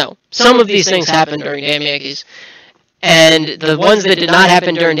things, no, some of these things happened during Damn Yankees. And the ones that did not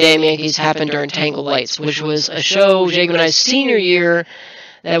happen during Damn Yankees happened during Tangled Lights, which was a show Jacob and I's senior year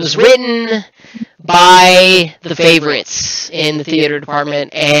that was written by the favorites in the theater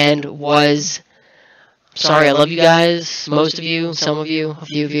department and was... Sorry, I love you guys, most of you, some of you, a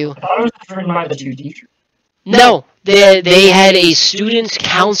few of you. I thought it was written by the two teachers. No, they had a student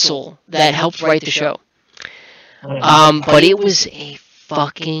council that helped write the show. But it was a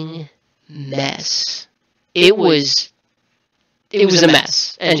fucking mess. It was a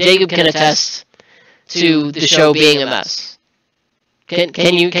mess, and Jacob can attest to the show being a mess.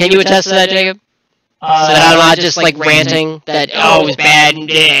 Can you attest to that, Jacob? So that I'm not just like ranting that it was bad and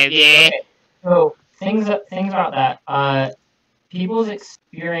yeah. So things about that. People's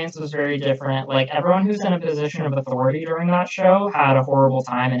experience was very different. Like everyone who's in a position of authority during that show had a horrible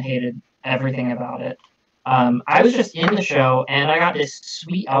time and hated everything about it. I was just in the show, and I got this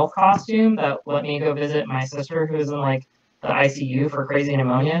sweet elf costume that let me go visit my sister who was in, like, the ICU for crazy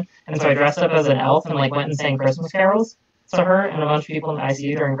pneumonia. And so I dressed up as an elf and, like, went and sang Christmas carols to her and a bunch of people in the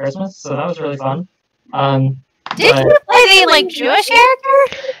ICU during Christmas. So that was really fun. Did you play the, like, Jewish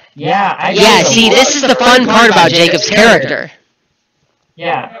character? Yeah. Yeah, see, this is the fun part about Jacob's character.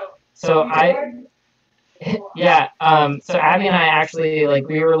 Yeah. So so Abby and I actually, like,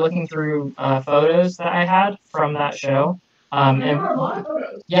 we were looking through photos that I had from that show.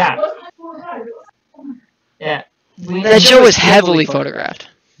 Yeah. That show was heavily photographed.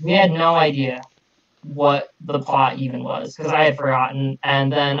 We had no idea what the plot even was, because I had forgotten,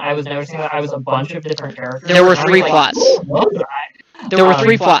 and then I was noticing that I was a bunch of different characters. There were three plots. There were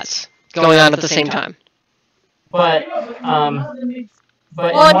three plots going on at the same time. But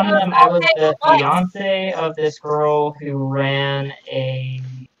in one of them, I was the fiance of this girl who ran a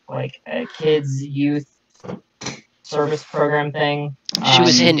kids youth service program thing. She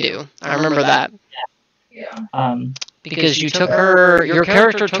was Hindu. I remember that. Yeah. Because your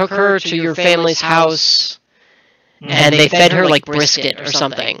character took her to your family's house, and they fed her like brisket or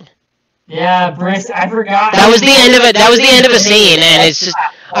something. Yeah, I forgot. That was the end of it. That was the end of a scene, and it's just.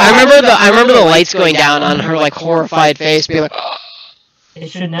 I remember the lights going down on her like horrified face, being like. It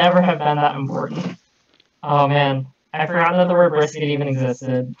should never have been that important. Oh man, I forgot that the word brisket even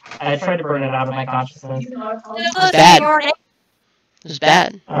existed. I tried to burn it out of my consciousness. It was bad. It was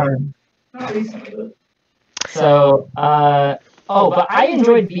bad. But I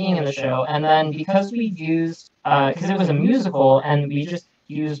enjoyed being in the show, and then because we used, because it was a musical, and we just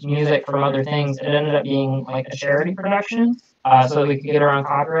used music from other things, it ended up being like a charity production, so that we could get around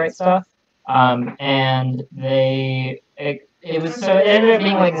copyright stuff. And it ended up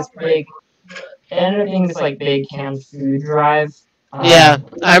being like this big. It ended up being this like big canned food drive. Yeah,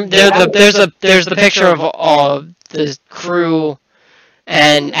 there's the picture of all the crew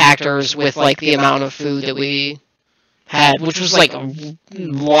and actors with like the amount of food that we had, which was like a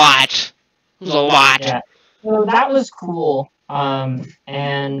lot. It was a lot. Yeah. So that was cool. And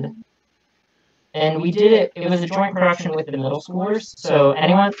we did it. It was a joint production with the middle schoolers. So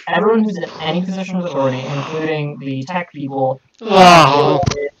everyone who's in any position of authority, including the tech people, middle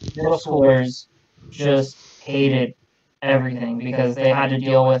schoolers just hated everything because they had to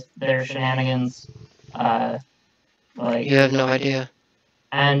deal with their shenanigans. You have no idea.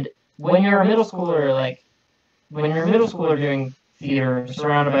 And when you're a middle schooler, doing theater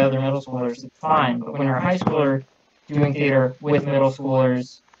surrounded by other middle schoolers, it's fine. But when you're a high schooler doing theater with middle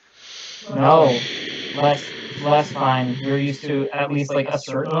schoolers, no, less fine. You're used to at least like a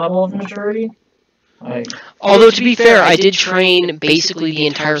certain level of maturity. Although to be fair, I did train basically the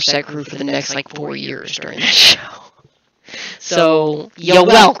entire set crew for the next like 4 years during that show. So you're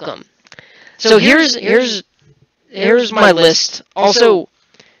welcome. So here's here's my list. Also,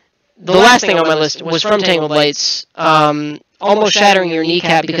 the last thing on my list was from Tangled Lights. Almost shattering your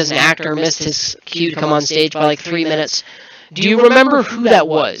kneecap because an actor missed his cue to come on stage by like 3 minutes. Do you remember who that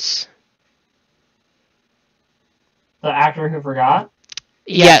was? The actor who forgot?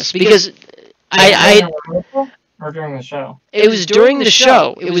 Yes, because Or during the show? it was during the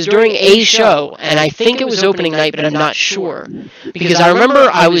show. It was during a show, and I think it was opening night, but I'm not sure. Because I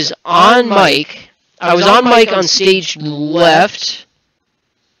remember I was on mic. I was on mic on stage left.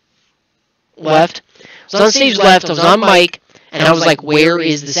 I was on stage left, I was on mic, and I was like, where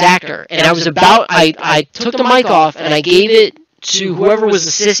is this actor? And I took the mic off, and I gave it to whoever was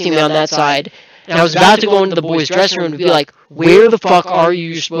assisting me on that side, and I was about to go into the boys' dressing room to be like, where the fuck are you?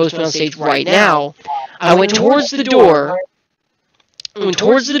 You're supposed to be on stage right now. I went towards the door,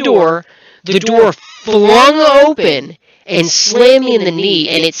 the door flung open and slammed me in the knee,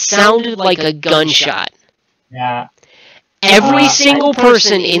 and it sounded like a gunshot. Yeah. Every single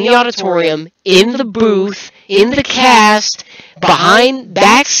person in the auditorium, in the booth, in the cast,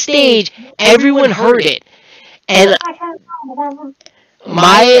 backstage, everyone heard it. And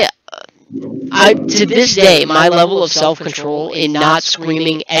to this day, my level of self-control in not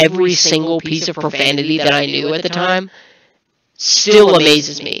screaming every single piece of profanity that I knew at the time still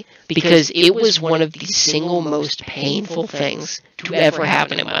amazes me, because it was one of the single most painful things to ever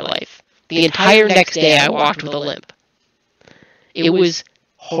happen in my life. The entire next day I walked with a limp. It was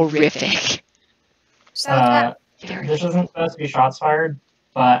horrific. This isn't supposed to be shots fired,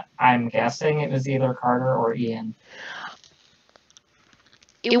 but I'm guessing it was either Carter or Ian.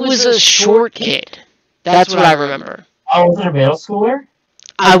 It was a short kid. That's what I remember. Oh, was it a middle schooler?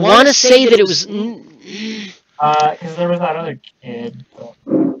 I want to say that it was... Because there was that other kid.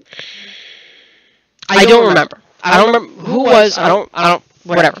 I don't remember. I don't remember who was.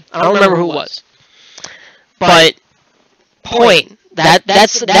 Whatever. I don't remember who it was. But... point.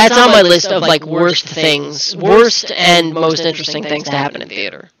 That's on my list of like worst and most interesting things to happen in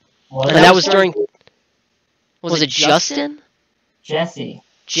theater. And that was during. Was it Justin? Jesse.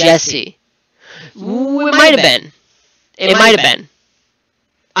 Ooh, it might have been. It might have been.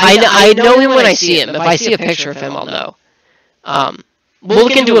 I know him when I see him. If I see a picture of him, I'll know. We'll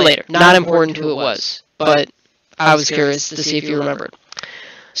look into it later. Not important who it was, but I was curious to see if you remembered.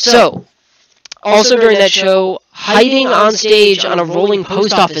 So. Also during that show, hiding on stage on a rolling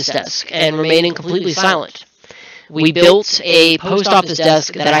post office desk and remaining completely silent. We built a post office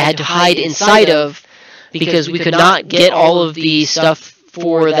desk that I had to hide inside of because we could not get all of the stuff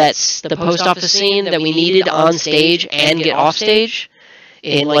for the post office scene that we needed on stage and get off stage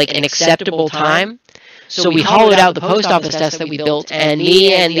in like an acceptable time. So we hollowed out the post office desk that we built, and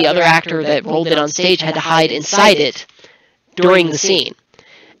me and the other actor that rolled it on stage had to hide inside it during the scene.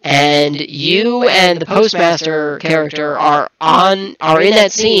 And you and the postmaster character are in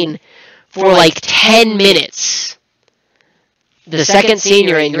that scene for like 10 minutes. The second scene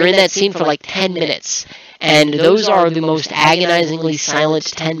you're in that scene for like 10 minutes. And those are the most agonizingly silent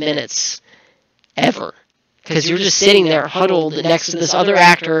 10 minutes ever. Because you're just sitting there huddled next to this other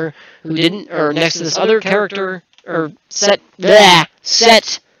actor next to this other character, or set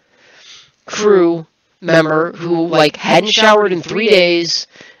crew member who like hadn't showered in 3 days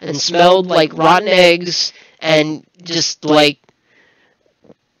and smelled like rotten eggs, and just like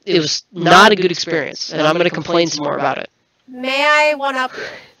it was not a good experience, and I'm going to complain some more about it. May I one up you?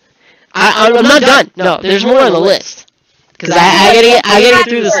 I'm not done. No, there's more on the list, because I gotta get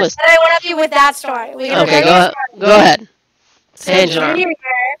through this list. And I one up you with that story. Okay, go ahead. Tangent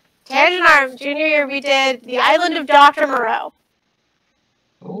Arm. Junior year, we did the Island of Dr. Moreau.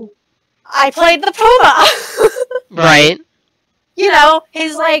 Oh. I played the Puma. Right. You know,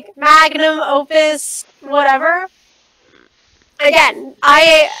 his like magnum opus, whatever. Again,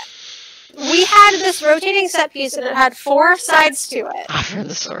 we had this rotating set piece, and it had 4 sides to it. I've heard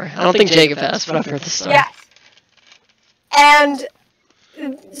the story. I don't think Jacob has, but I've heard the story. Yeah. And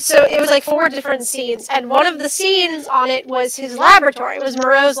so it was like 4 different scenes, and one of the scenes on it was his laboratory. It was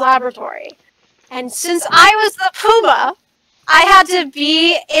Moreau's laboratory. And since I was the Puma, I had to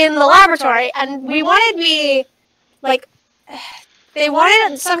be in the laboratory, and they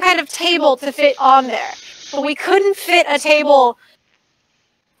wanted some kind of table to fit on there, but we couldn't fit a table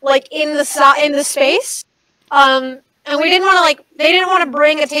like in the space. And we didn't want to they didn't want to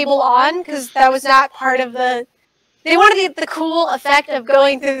bring a table on because that was not part of the. They wanted the cool effect of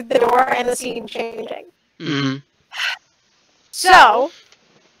going through the door and the scene changing. Mm-hmm. So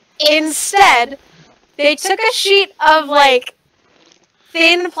instead, they took a sheet of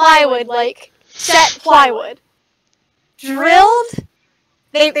thin plywood, set plywood, drilled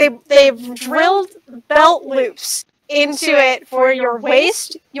they've drilled belt loops into it for your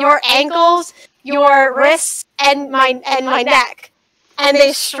waist, your ankles, your wrists, and my neck. And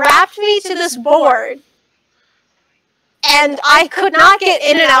they strapped me to this board. And I could not get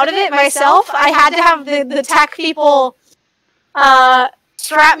in and out of it myself. I had to have the tech people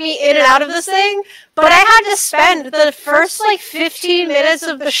strap me in and out of this thing. But I had to spend the first, 15 minutes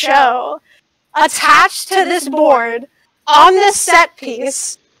of the show attached to this board on this set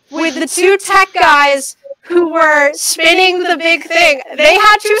piece with the two tech guys who were spinning the big thing. They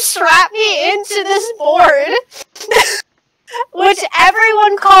had to strap me into this board, which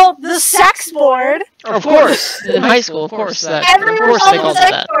everyone called the sex board. Of course, in high school, of course they Everyone called called it it the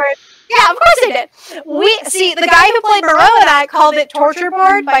sex that. board. Yeah, of course they did. The guy who played Moreau and I called it Torture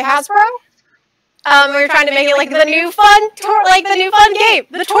Board by Hasbro. We were trying to make it the new fun game,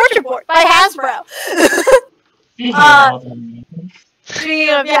 the Torture Board by Hasbro. Speaking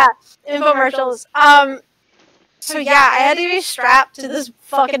of infomercials. So yeah, I had to be strapped to this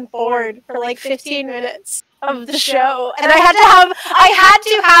fucking board for 15 minutes of the show, and I had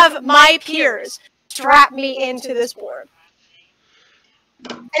to have my peers strap me into this board.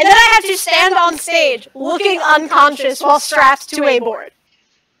 And then I had to stand on stage looking unconscious while strapped to a board.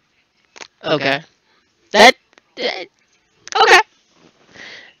 Okay. Okay.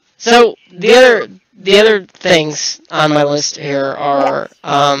 So the other things on my list here are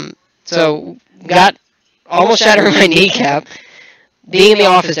so got almost shattering my kneecap, being in the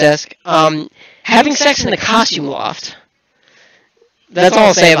office desk, having sex in the costume loft. That's all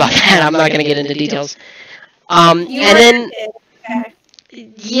I'll say about that. I'm not going to get into details. And then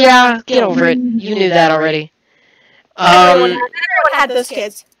yeah, get over it. You knew that already. Everyone had those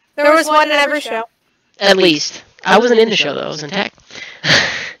kids. There was one in every show. At least. I wasn't in the show, though. I was in tech.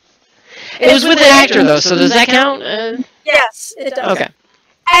 It was with an actor, though, so does that count? Yes, it does. Okay.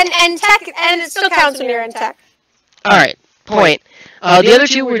 And tech, and it still counts when you're in tech. Alright, point. The other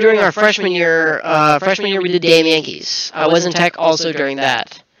two were during our freshman year. Freshman year, we did Damn Yankees. I was in tech also during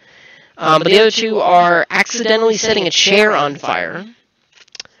that. But the other two are accidentally setting a chair on fire.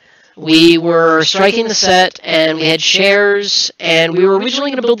 We were striking the set, and we had chairs, and we were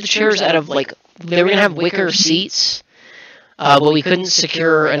originally going to build the chairs out of, they were going to have wicker seats, but we couldn't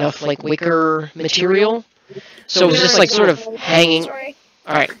secure enough, wicker material, so it was just, sort of hanging,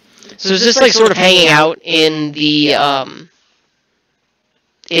 alright, so it was just, sort of hanging out in the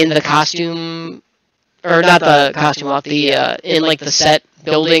costume, or not the costume lot, in, the set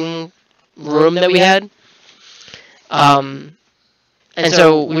building room that we had, and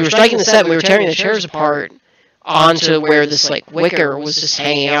so we were striking the set, and we were tearing the chairs apart onto where this, wicker was just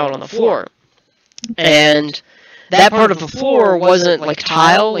hanging out on the floor. And that part of the floor wasn't,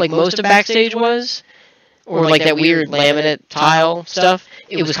 tile, like most of Backstage was, or, that weird laminate tile stuff.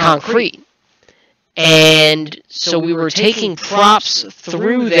 It was concrete. And so we were taking props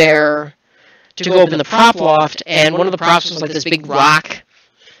through there to go up in the prop loft, and one of the props was, this big rock.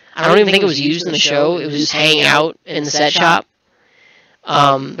 I don't even think it was used in the show. It was just hanging out in the set shop.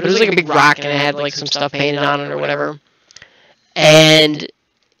 But it was a big rock, and it had some stuff painted on it or whatever. And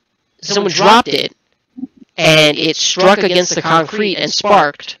someone dropped it, and it struck against the concrete and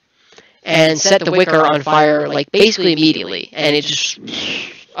sparked, and set the wicker on fire basically immediately, and it just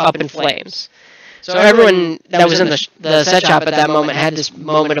up in flames. So everyone that was in the set shop at that moment had this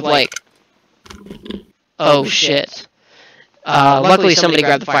moment of oh shit. Luckily somebody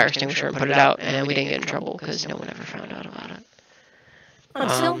grabbed the fire extinguisher and put it out, and we didn't get in trouble because no one ever found out about it.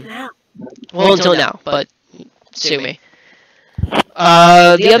 Until now. Well, until now, but sue me.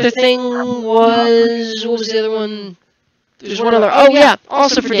 The other thing was, what was the other one? There's one other. Oh yeah,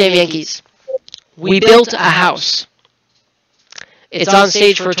 also for Damn Yankees. We built a house. It's on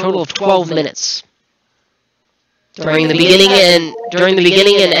stage for a total of 12 minutes. During the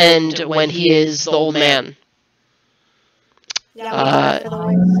beginning and end when he is the old man. Yeah.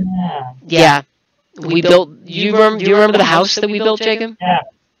 We built. Do you remember the house that we built, Jacob? Yeah,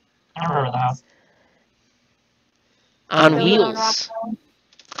 I remember the house. On wheels.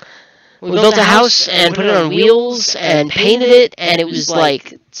 We built a house and put it on wheels and painted it, and it was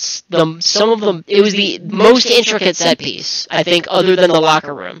it was the most intricate set piece, I think, other than the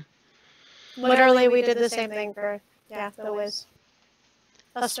locker room. Literally, we did the same thing for the Wiz.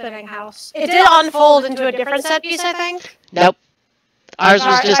 A spinning house. It did unfold into a different set piece, I think. Nope. Ours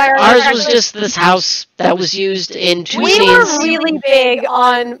was just this house that was used in two scenes. We were really big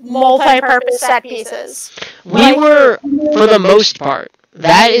on multi-purpose set pieces. We were, for the most part.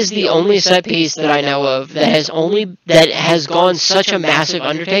 That is the only set piece that I know of that has gone such a massive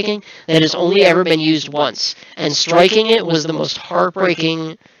undertaking that has only ever been used once. And striking it was the most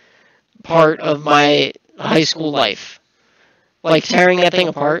heartbreaking part of my high school life. Like tearing that thing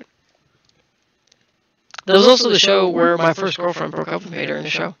apart. There was also the show where my first girlfriend broke up with me during the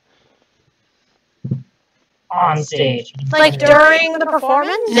show. On stage. Like during the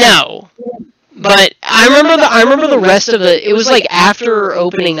performance? No. But I remember the rest of the. It was like after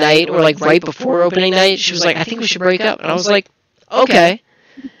opening night or like right before opening night. She was like, "I think we should break up," and I was like, "Okay."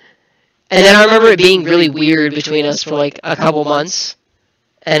 And then I remember it being really weird between us for like a couple months,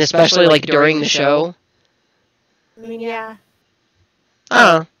 and especially like during the show. I mean, yeah.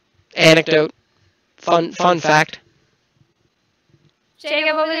 I don't know. Anecdote. Fun fact.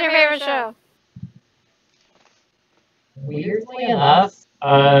 Jacob, what was your favorite show? Weirdly enough,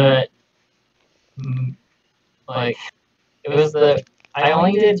 like, it was I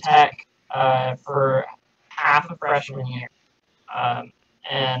only did tech, for half of freshman year.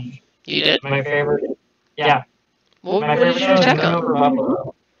 And You did? my favorite, yeah. What My did favorite you show do is tech Moon on? Over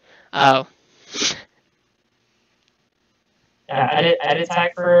Buffalo. Oh. Yeah, I did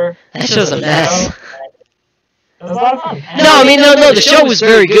tech for... That show's a mess. It was a lot of fun. No, I mean, no, the show was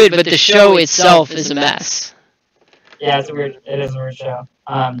very good, but the show itself is a mess. Yeah, it is a weird show.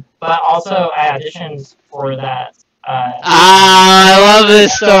 But also, I auditioned for that. I love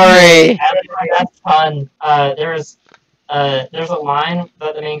this story. That's fun. There's a line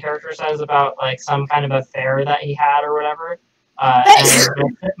that the main character says about like some kind of affair that he had or whatever.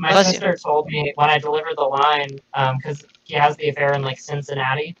 And my sister told me when I delivered the line, because he has the affair in like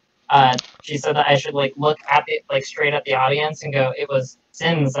Cincinnati. She said that I should like look at the like straight at the audience and go, "It was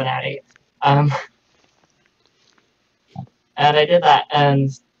Cincinnati." And I did that, and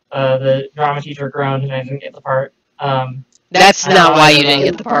the drama teacher groaned, and I didn't get the part. That's not why you didn't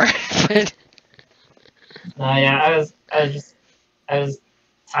get the part. No, yeah, I was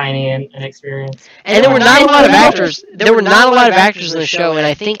tiny and inexperienced. And there were not a lot of actors. There were not a lot of actors in the show, and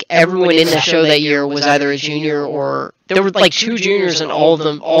I think everyone in the show that year was either a junior or there were like 2 juniors, and all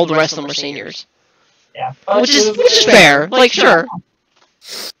the rest of them were seniors. Yeah, Which is fair. Like, sure.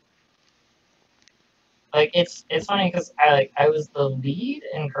 Like it's funny because I was the lead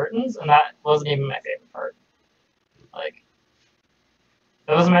in Curtains, and that wasn't even my favorite part. Like,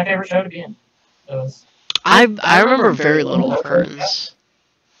 that wasn't my favorite show to be in. It was. I remember very little of Curtains.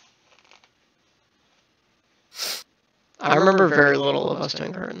 I remember very little of us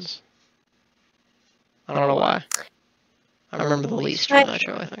doing Curtains. I don't know why. I remember the least from that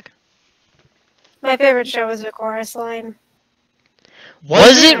show, I think. My favorite show was The Chorus Line.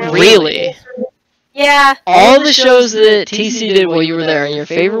 Was it really? Yeah. All the shows that TC did while you were there, and your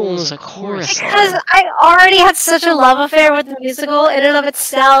favorite one was A Chorus Because Line. I already had such a love affair with the musical in and of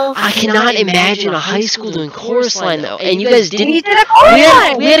itself. I cannot imagine a high school doing Chorus Line, though. And you guys didn't... We did a chorus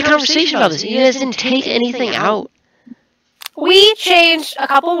line! We had a conversation about this. You guys didn't take anything out. We changed a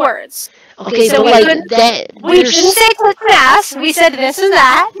couple words. Okay, So but we like, couldn't- that... We didn't say tits and ass. We said this and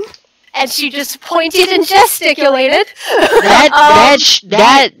that. And she just pointed and gesticulated.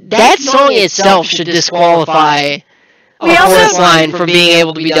 That song itself should disqualify a We also- chorus line from being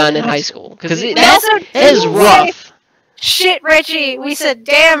able to be done in high school. Because We that also is didn't rough. Shit, Richie. We said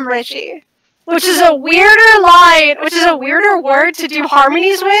damn, Richie. Which is a weirder line, which is a weirder word to do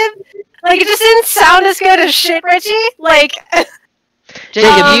harmonies with. Like, it just didn't sound as good as shit, Richie. Like, Jake,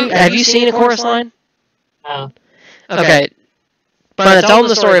 have you seen a chorus line? No. Okay. But tell them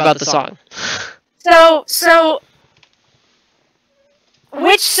the story about the song. So,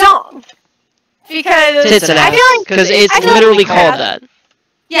 which song? Because Tits and I ass. feel like Because it's I feel like literally we called have- that.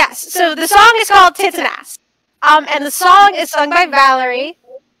 yes. So the song is called Tits and Ass. And the song is sung by Valerie,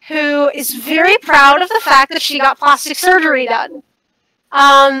 who is very proud of the fact that she got plastic surgery done.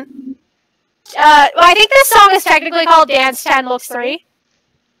 Well, I think this song is technically called Dance 10 Looks 3.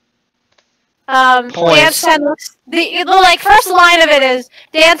 Points. Dance 10 looks... The like, first line of it is,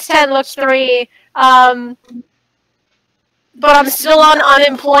 Dance 10 looks 3, but I'm still on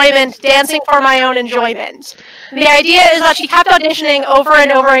unemployment, dancing for my own enjoyment. The idea is that she kept auditioning over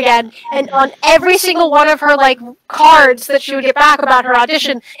and over again, and on every single one of her, like, cards that she would get back about her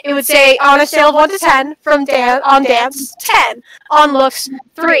audition, it would say, on a scale of 1 to 10, on dance, 10, on looks,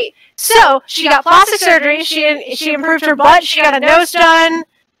 3. So, she got plastic surgery, she improved her butt, she got a nose done,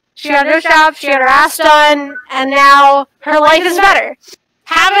 she got a nose job, she got her ass done, and now her life is better.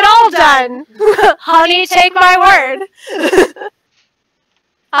 Have it all done! Honey, take my word!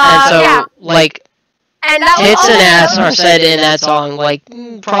 And so, yeah. like, And that was tits and also- ass are said in that song, like,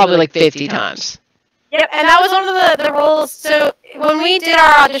 probably like 50 times. Yep, and that was one of the roles. So when we did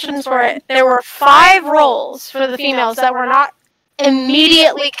our auditions for it, there were 5 roles for the females that were not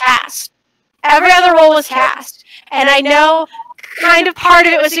immediately cast. Every other role was cast, and I know kind of part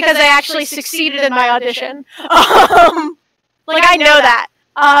of it was because I actually succeeded in my audition. Like, I know that.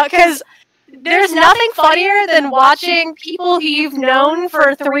 Because there's nothing funnier than watching people who you've known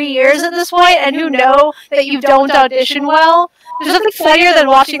for 3 years at this point and who know that you don't audition well. There's nothing funnier than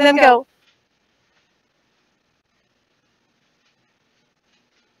watching them go,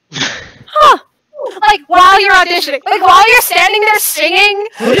 huh. Like, while you're auditioning. Like, while you're standing there singing.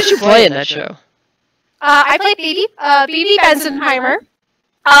 Who did you play in that show? I played BB Benzenheimer.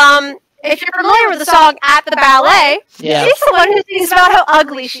 If you're familiar with the song At the Ballet, Yeah. she's the one who sings about how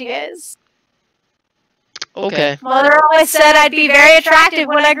ugly she is. Okay. Mother always said I'd be very attractive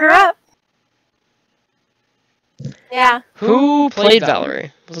when I grew up. Yeah. Who played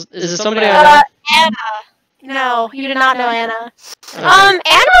Valerie? Is it somebody I know? Anna. No, you did not know Anna. Okay.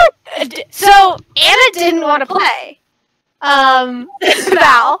 Anna didn't want to play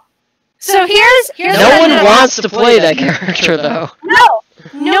Val. So here's No what one ended up wants to play that character, though. No.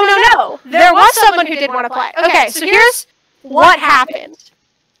 There was someone who did want to play. Okay, so here's what happened.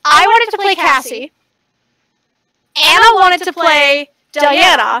 I wanted to play Cassie. Anna wanted to play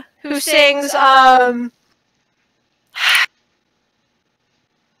Diana, who sings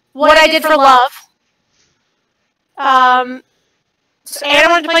What I Did for Love. So Anna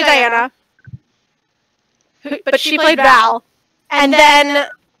wanted to play Diana, but she played Val. And then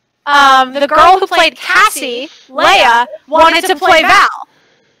the girl who played Cassie, Leia, wanted to play Val.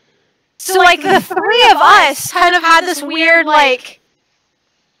 So, like, the 3 of us kind of had this weird, like,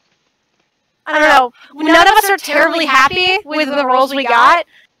 I don't know, none of us are terribly happy with the roles we got,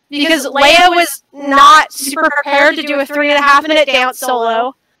 because Leia was not super prepared to do a 3.5-minute dance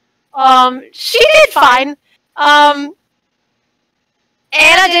solo. She did fine. Anna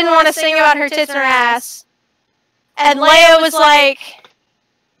didn't want to sing about her tits and her ass. And Leia was like...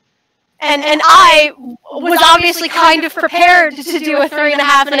 And I was obviously kind of prepared to do a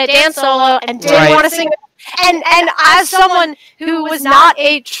 3.5-minute dance solo and didn't want to sing. And as someone who was not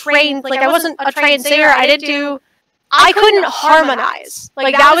a trained, like, I wasn't a trained singer, I couldn't harmonize.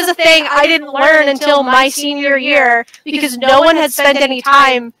 Like, that was a thing I didn't learn until my senior year because no one had spent any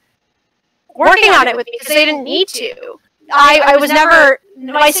time working on it with me because they didn't need to.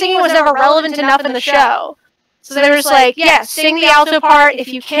 My singing was never relevant enough in the show. So they were just like, yeah, sing the alto part. If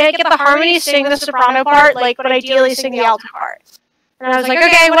you can't get the harmony, sing the soprano part, like, but ideally sing the alto part. And I was like,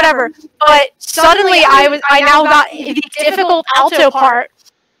 okay, whatever. But suddenly I now got the difficult alto part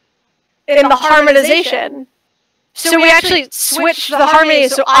in the harmonization. So we actually switched the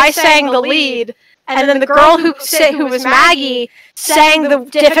harmonies, so I sang the lead, and then the girl who was Maggie sang the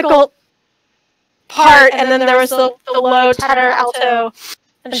difficult part, and then there was the low tenor alto.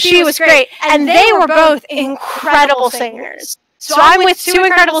 And she was great. And they were both incredible singers. So I'm with 2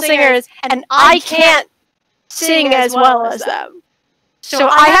 incredible singers, and I can't sing as well as them. So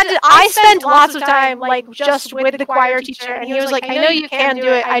I spent lots of time, like, just with the choir teacher, and he was like, I know you can do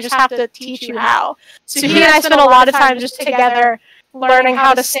it, I just have to teach you how. So he and I spent a lot of time just together learning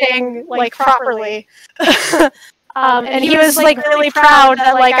how to sing, like, properly. And he was, like, really proud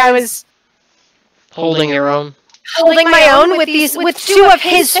that, like, I was Holding your own. holding my own with 2 of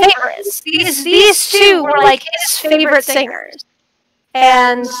his favorites. These 2 were, like, his favorite singers.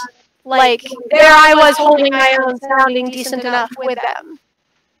 And, like, there I was holding my own, sounding decent enough with them.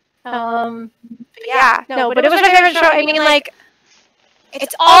 But it was my favorite show. I mean, like,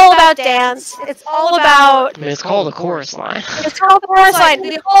 it's all about dance. It's all about... I mean, it's called the chorus line. It's called the chorus line.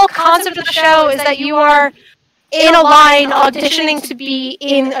 The whole concept of the show is that you are in a line auditioning to be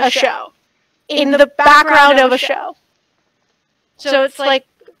in a show. In the background of a show. So it's like,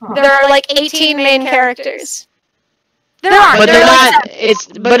 there are like 18 main characters. There are. But they're not, it's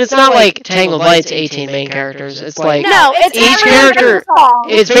not like Tangled Lights 18 main characters. It's like, no, it's each character,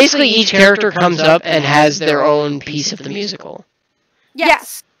 it's basically each character comes up and has their own piece of the musical.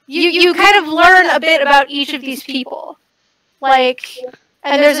 Yes. You kind of learn a bit about each of these people. Like,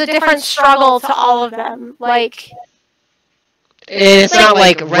 and there's a different struggle to all of them. Like... And it's not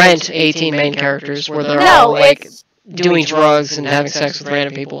like Rent 18 main characters where they're all like doing drugs and having sex with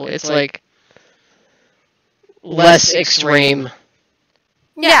random people. It's like less extreme.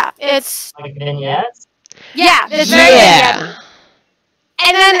 Yeah, it's Like vignettes? yeah, it's very Yeah.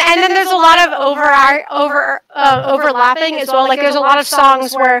 And then there's a lot of overlapping as well. Like, there's a lot of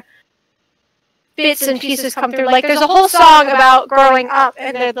songs where bits and pieces come through. Like, there's a whole song about growing up,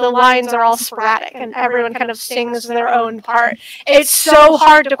 and the lines are all sporadic, and everyone kind of sings their own part. It's so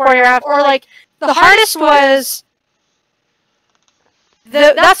hard to choreograph. Or, like, the hardest was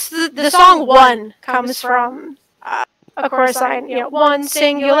the song "One" comes from a chorus line, one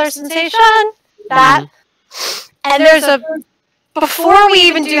singular sensation. That, and there's a before we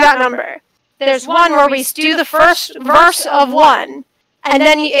even do that number, there's one where we do the first verse of "One," and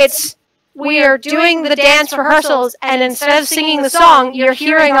then we are doing the dance rehearsals, and instead of singing the song, you're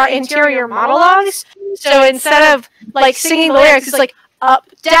hearing our interior monologues. So instead of like singing the lyrics, it's like up,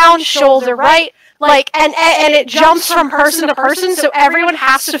 down, shoulder, right, like, and it jumps from person to person, so everyone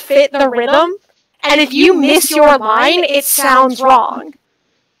has to fit the rhythm. And if you miss your line, it sounds wrong.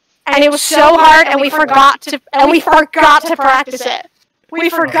 And it was so hard, and we forgot to practice it. We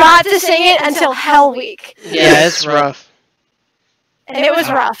forgot to sing it until Hell Week. Yeah, it's rough. And it was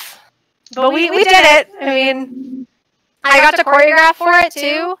rough. But we did it. I mean, I got to choreograph for it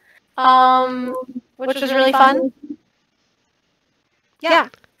too, which was really fun. Yeah,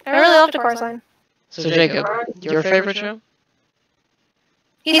 I really loved the chorus line. So Jacob, your favorite show?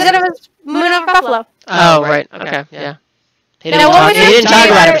 He said it was Moon Over Buffalo. Oh, right. Okay, yeah. He Now, didn't, what talk, was he your didn't talk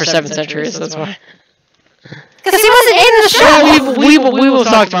about it favorite- for 7 centuries, so that's why. Because he wasn't in the show. Yeah, we will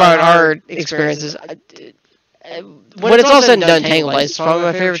talk about our experiences. When it's all said and done, Tangled Lights is probably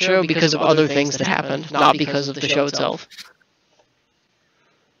my favorite show because of other things that happened, not because of the show itself.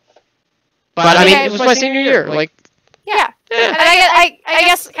 But I mean, it was my senior year. Like, Yeah. And I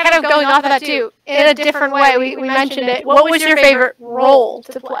guess kind of going off of that too, in a different way, we mentioned it. What was your favorite role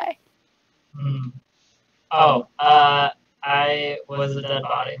to play? Oh, I was a dead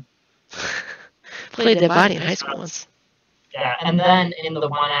body. played Dead Body in high school once. Yeah, and then in the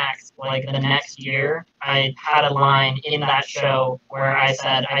one act, like the next year, I had a line in that show where I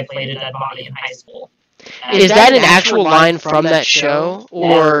said I played a dead body in high school. Is that an actual line from that show,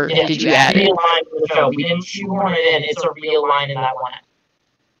 or Yeah, did you it's add a real it? line from the show. We didn't shoehorn it in. It's a real line in that one act.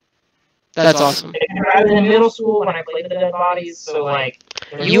 That's awesome. I was in middle school when I played the dead bodies, so like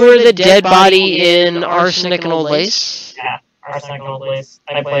You were the dead body in Arsenic and Old Lace? Arsenic and Old Lace.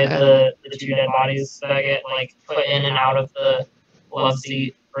 I played the two dead bodies that get like put in and out of the love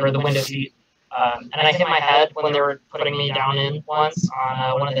seat or the window seat. And I hit my head when they were putting me down in once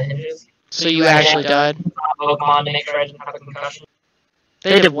on one of the hinges. So you actually died? Pokemon to make sure I didn't have a concussion.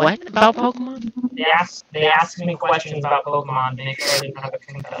 They did what about Pokemon? They asked me questions about Pokemon to make sure I didn't have a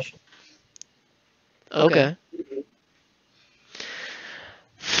concussion. Okay.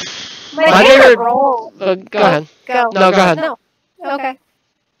 My favorite role. Go ahead. Go. No, go ahead. No. Okay.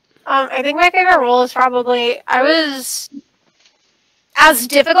 I think my favorite role is probably as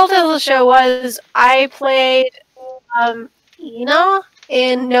difficult as the show was. I played Ina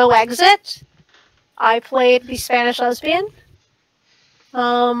in No Exit. I played the Spanish lesbian.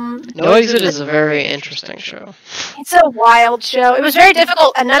 No Exit is a very interesting show. It's a wild show. It was very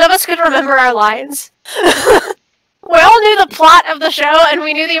difficult, and none of us could remember our lines. We all knew the plot of the show, and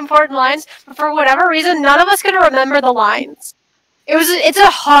we knew the important lines, but for whatever reason, none of us could remember the lines. It's a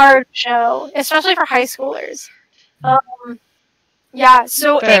hard show, especially for high schoolers. Yeah,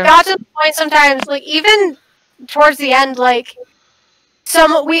 so Fair. it got to the point sometimes, like, even towards the end, like,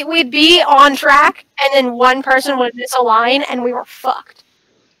 we'd be on track, and then one person would miss a line, and we were fucked.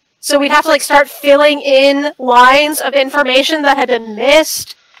 So we'd have to, like, start filling in lines of information that had been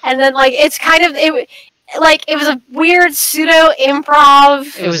missed, and then, like, it's kind of, it was a weird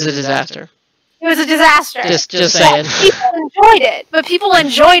pseudo-improv. It was a disaster. It was a disaster. Just saying. People enjoyed it, but people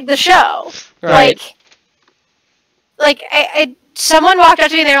enjoyed the show. Right. Someone walked up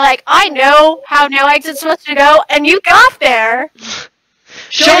to me and they were like, I know how No Exit's supposed to go, and you got there.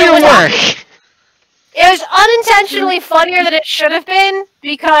 Show your work! It was unintentionally funnier than it should have been,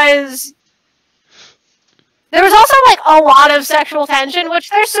 because there was also, like, a lot of sexual tension, which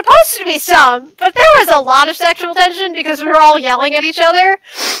there's supposed to be some, but there was a lot of sexual tension because we were all yelling at each other.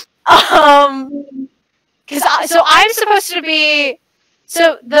 So I'm supposed to be,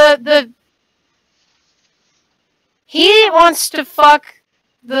 so he wants to fuck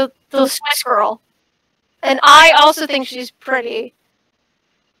the Swiss girl, and I also think she's pretty.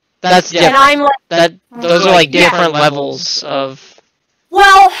 That's And I'm different. like, Those are like different levels of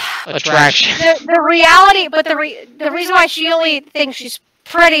well, attraction. the reality, but the reason why she only thinks she's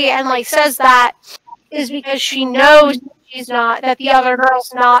pretty and like says that is because she knows that the other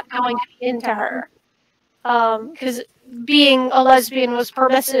girl's not going to be into her. Because being a lesbian was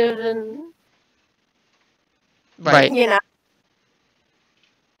permissive and Right. you know.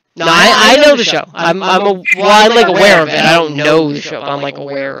 No, I know the show. I'm like aware of it. I don't know the show. But I'm like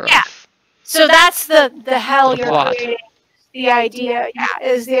aware of. Yeah. So that's the hell The you're plot. creating. The idea,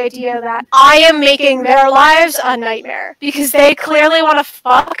 is the idea that I am making their lives a nightmare because they clearly want to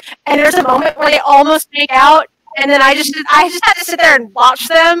fuck, and there's a moment where they almost make out, and then I just had to sit there and watch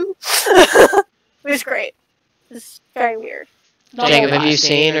them. It was great. It was very weird. Jacob, have you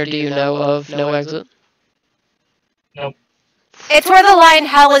seen or do you know of No Exit? Nope. It's where the line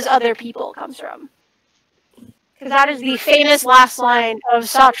 "Hell is other people" comes from. Because that is the famous last line of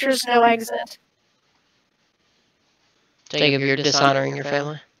Sartre's No Exit. Jacob, you're dishonoring your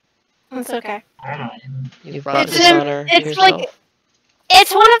family. It's okay. I don't know. You brought It's dishonor to it's yourself. like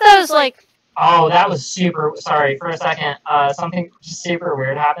it's one of those like Oh, that was super. Sorry, for a second. Something super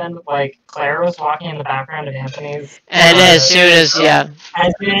weird happened. Like Claire was walking in the background of Anthony's, And as soon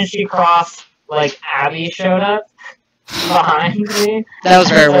as she crossed, like Abby showed up behind me. that was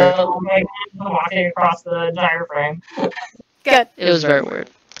very weird. So, like, walking across the entire frame. good. It was very weird.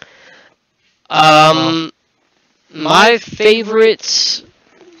 My favorite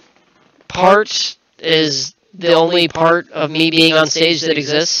part is the only part of me being on stage that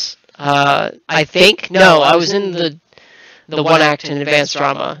exists. I think I was in the one act in advanced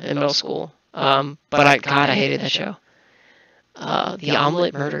drama in middle school. But I hated that show. The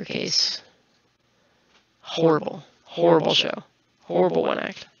Omelet Murder Case. Horrible show. Horrible one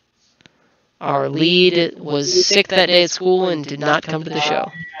act. Our lead was sick that day at school and did not come to the show.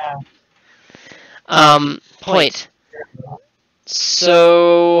 Point.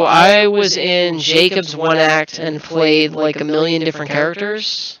 So I was in Jacob's one act and played like a million different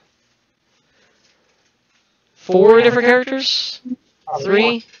characters. 4 different characters?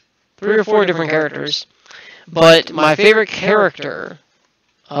 3 or 4 different characters. But my favorite character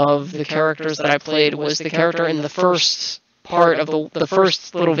of the characters that I played was the character in the first part of the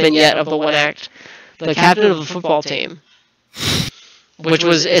first little vignette of the one act, the captain of the football team. Which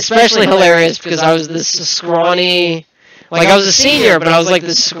was especially hilarious because I was this scrawny, like I was a senior, but I was like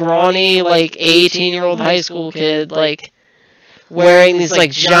this scrawny, like 18-year-old high school kid, like wearing these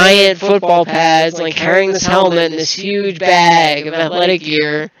like giant football pads, like carrying this helmet and this huge bag of athletic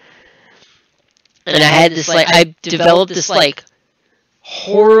gear. And I had this I developed this like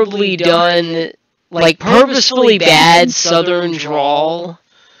horribly done, like purposefully bad Southern drawl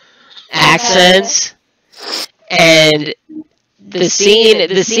accent, and the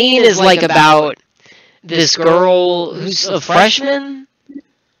scene is like about this girl who's a freshman,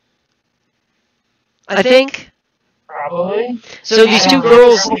 I think. Probably. So these 2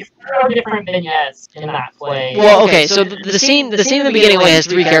 girls. There are different vignettes in that play. Well, okay. So the scene in the beginning only has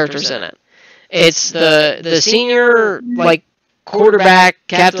 3 characters in it. It's the senior like quarterback,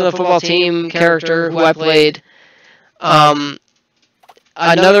 captain of the football team character who I played.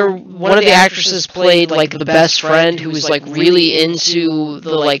 Another one of the actresses played like the best friend who was like really into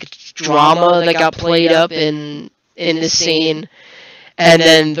the like drama that got played up in this scene, and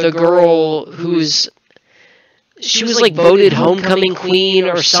then the girl she was like voted homecoming queen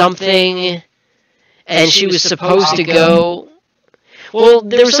or something, and she was supposed to go. Well,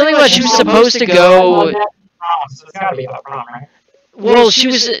 there was something about she was supposed to go. So it's gotta be about prom, right? Well, she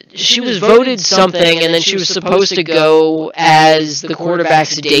was voted something, and then she was supposed to go as the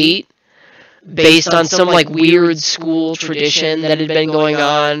quarterback's date, based on some like weird school tradition that had been going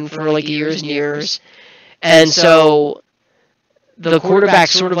on for like years and years. And so the quarterback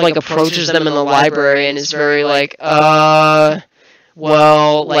sort of like approaches them in the library and is very like,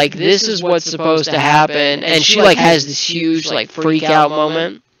 well, like this is what's supposed to happen, and she like has this huge like freak out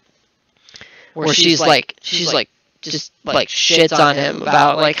moment where she's like just like shits on him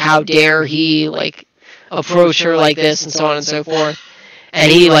about like how dare he like approach her like this and so on and so forth.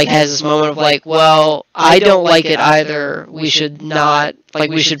 And he like has this moment of like, well, I don't like it either. We should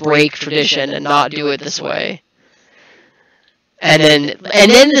break tradition and not do it this way. And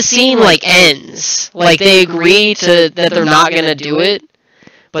then the scene like ends. Like they agree that they're not gonna do it,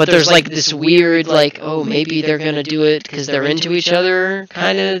 but there's like this weird like, oh, maybe they're gonna do it because they're into each other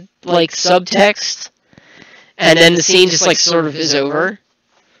kind of like subtext. And then the scene just like sort of is over.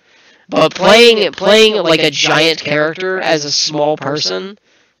 But playing like a giant character as a small person,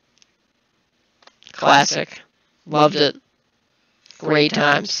 classic. Loved it. Great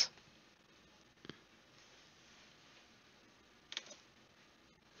times.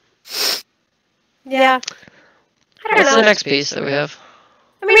 Yeah. I don't What's know. the next piece that we have?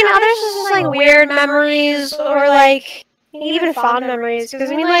 I mean, others is just like weird memories or like even fond memories. Because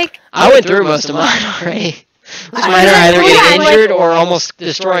I mean, like I went through most of mine already. Mine are either getting injured or almost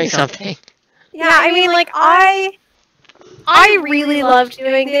destroying something. yeah, I mean, like I really loved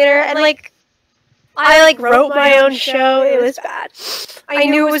doing theater, and like I like wrote my own show. It was bad. I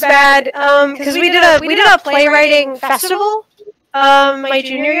knew it was bad because we did a playwriting festival my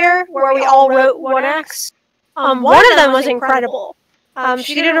junior year where we all wrote one acts. One of them was incredible.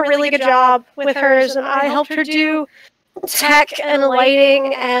 She did a really good job with hers, and I helped her do tech and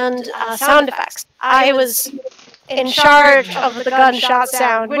lighting and sound effects. I was in charge of the gunshot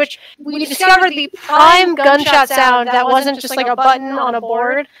sound, which we discovered the prime gunshot sound that wasn't just like a button on a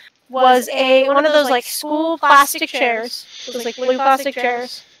board was one of those like school plastic chairs, those like blue plastic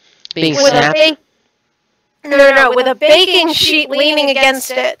chairs, Being with snapped. with a baking sheet leaning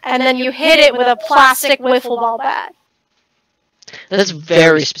against it, and then you hit it with a plastic wiffle ball bat. That's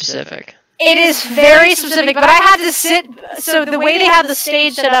very specific. It is very specific, but I had to sit. So the way they had the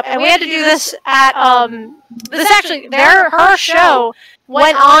stage set up, and we had to do this at her show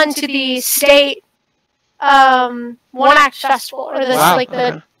went on to the state one act festival, or this Wow, like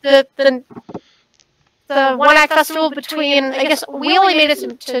okay. the one act festival between. I guess we only made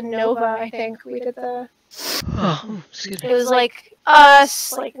it to Nova. I think we did the. Oh, excuse me. It was like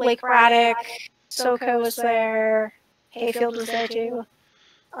us, like Lake Braddock, SoCo was there, Hayfield was there too.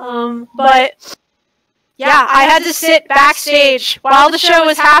 But yeah, I had to sit backstage while the show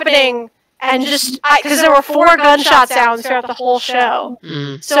was happening and just because there were 4 gunshot sounds throughout the whole show,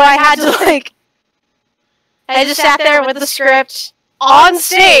 so I had to I just sat there with the script on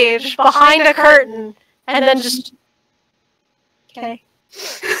stage behind a curtain and then just okay.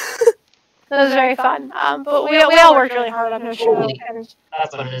 That was very fun. But we all worked really hard on the show. And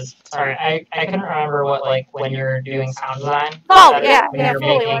That's what it is. Sorry, I couldn't remember what, like, when you're doing sound design. Oh, that is yeah, when yeah, you're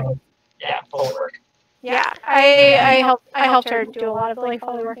fully making, yeah, full work. yeah, I helped her do a lot of like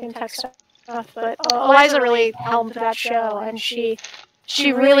Foley work and tech stuff. But Eliza really helmed that show, and she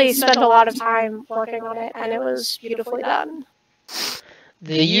really spent a lot of time working on it, and it was beautifully done.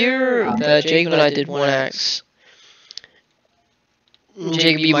 The year that Jacob and I did One Acts,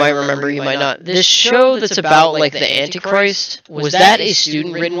 Jacob, you might remember, you might not. This show that's about like the Antichrist, was that a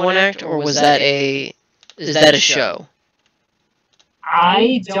student-written One Act, or is that a show?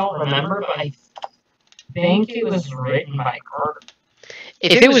 I don't remember, but I think it was written by Carter.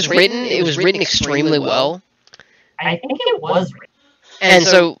 If it was written extremely well. I think it was written. And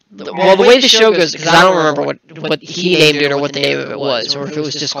so, well, the way the show goes, because I don't remember what he named it or what the name of it was, or if it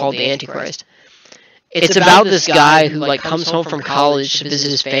was just called the Antichrist. It's about this guy who like comes home from college to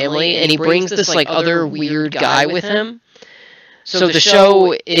visit his family, and he brings this like other weird guy with him. So the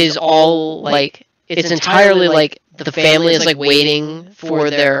show is all like, it's entirely like the family is like waiting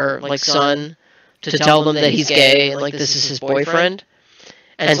for their like son to tell them that he's gay and like this is his boyfriend.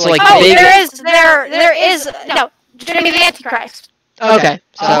 And so like there is no Jimmy the Antichrist. Okay,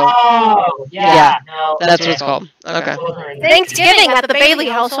 so Oh, yeah. No, that's what it's called. Okay. Thanksgiving at the Bailey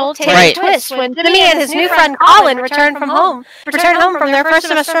household takes a twist when Jimmy and his new friend Colin return home from their first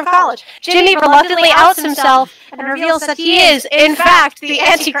semester of college. Jimmy reluctantly outs himself and reveals that he is, in fact, the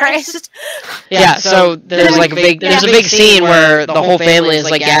Antichrist. Yeah, so there's like a big scene where the whole family is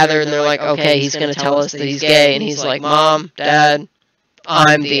like gathered and they're like, okay, he's gonna tell us that he's gay, and he's like, Mom, Dad,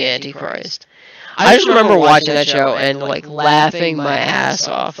 I'm the Antichrist. I just remember watching that show and like laughing my ass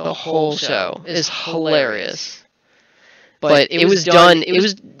off. The whole show is hilarious, but it was done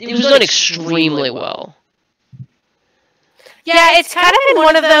extremely well. Yeah, it's kind of in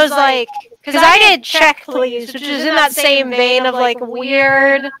one of those like, because I did Check Please, which is in that same vein of like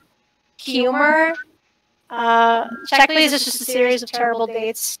weird humor. Check Please is just a series of terrible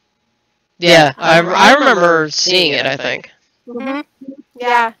dates. Yeah, I remember seeing it. I think.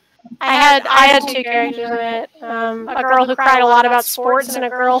 Yeah. I had 2 characters in it. A girl who cried a lot about sports and a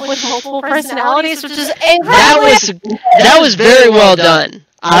girl with multiple personalities, which is incredible. That was very well done.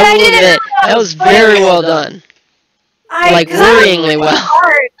 I will admit, that was very well done. Like worryingly well.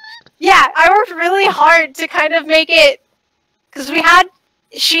 Yeah, I worked really hard to kind of make it, because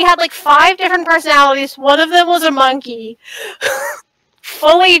she had like 5 different personalities. One of them was a monkey,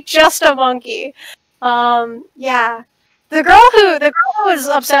 fully just a monkey. Yeah. The girl who was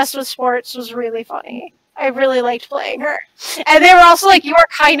obsessed with sports was really funny. I really liked playing her. And they were also like, you are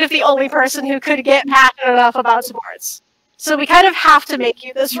kind of the only person who could get passionate enough about sports. So we kind of have to make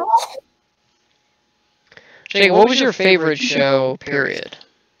you this role. Jake, what was your favorite show, period?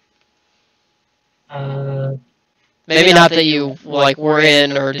 Maybe not that you like were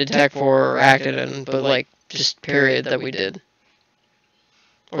in or did tech for or acted in, but like just period that we did.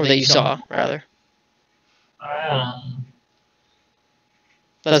 Or that you saw, rather.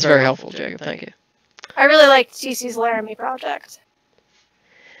 That's very helpful, Jacob. Thank you. I really liked CC's Laramie project.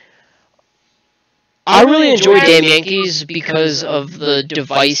 I really enjoyed Damn Yankees because of the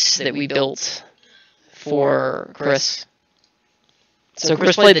device that we built for Chris. So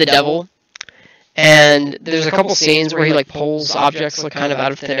Chris played the devil, and there's a couple scenes where he like pulls objects like kind of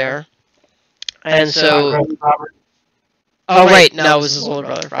out of thin air. And so Oh, right, no, it was his older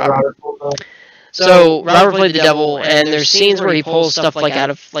brother, Robert. So Robert played the devil, and there's scenes where he pulls stuff out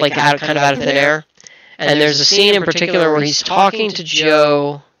of thin air. And there's a scene in particular where he's talking to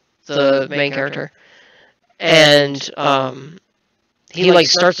Joe, the main character, and he like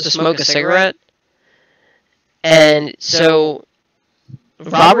starts to smoke a cigarette, and so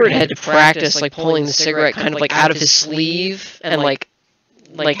Robert had to practice like pulling the cigarette kind of like out of his sleeve and like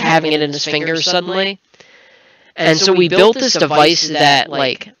having it in his fingers suddenly. And so we built this device that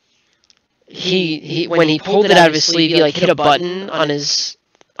like he when he pulled it out of his sleeve, he like hit a button on his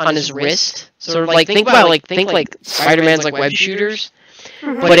wrist. Sort of like think Spider-Man's like web shooters,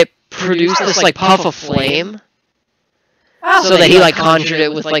 but it produced this like puff of flame, so that he like conjured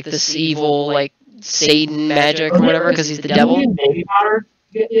it with like this evil like Satan magic or whatever because he's the devil. Baby powder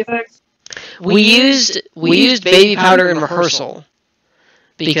to get the effects? We used baby powder in rehearsal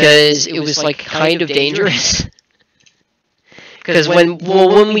because it was like kind of dangerous. Because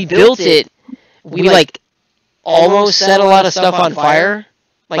when we built it, we like almost set a lot of stuff on fire,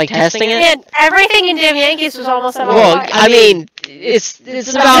 like testing it. And everything in Damn Yankees was almost on Well, fire. I mean, it's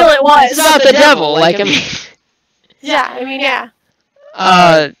about the devil. Like I mean. Yeah, I mean, yeah.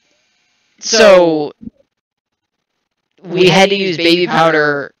 So we had to use baby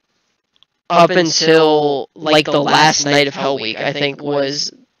powder up until like the last night of Hell Week, I think,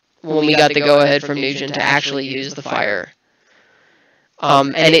 was when we got the go-ahead from Nugent to actually use the fire.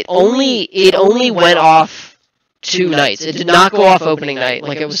 And it only went off 2 nights. It did not go off opening night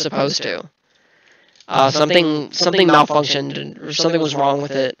like it was supposed to. Something malfunctioned or something was wrong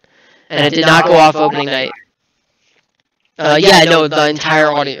with it, and it did not go off opening night. Yeah, no, the entire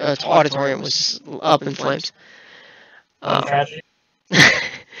auditorium was up in flames. Tragedy.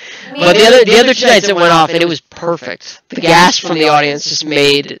 But the other 2 nights it went off, and it was perfect. The gas from the audience just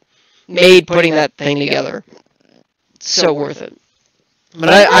made putting that thing together so worth it. But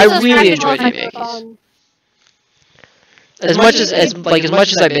I really enjoyed Damn Yankees. As much as I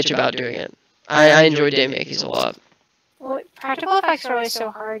bitch about doing it, I enjoyed Damn Yankees a lot. Well, practical effects are always so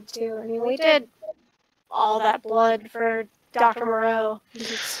hard too. I mean, we did all that blood for Dr. Moreau.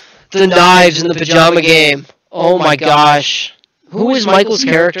 The knives in the pajama game. Oh my gosh. Who was Michael's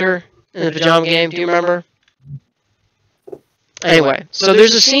character in the pajama game? Do you remember? Anyway, so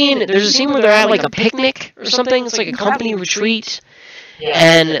there's a scene where they're at like a picnic or something. It's like a company retreat.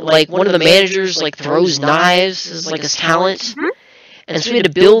 And like one of the managers like throws knives as like his talent. And so we had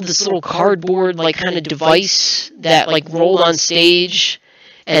to build this little cardboard like kind of device that like rolled on stage,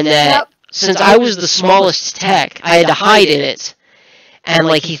 and that since I was the smallest tech, I had to hide in it. And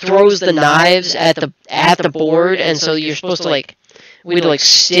like he throws the knives at the board, and so you're supposed to like we had to like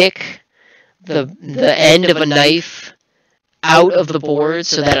stick the end of a knife out of the board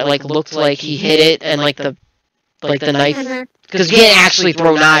so that it like looked like he hit it, and like the knife, because you can't actually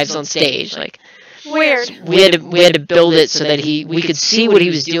throw knives on stage. Like weird. We had to build it so that we could see what he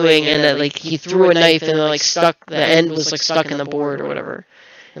was doing, and that like he threw a knife and like the end was like stuck in the board or whatever,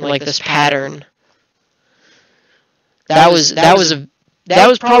 and like this pattern. That was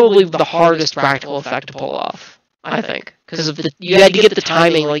probably the hardest practical effect to pull off, I think, because you had to get the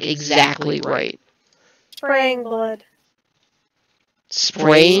timing like exactly right. Spraying blood.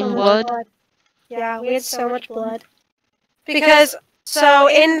 Spraying blood? Yeah, we had so much blood. Because so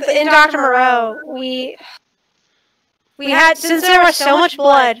in Dr. Moreau, we had, since there was so much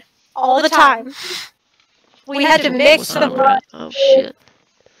blood all the time, we had to mix the blood with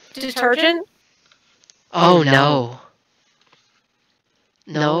detergent. Oh no.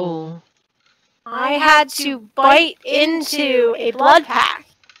 No. I had to bite into a blood pack.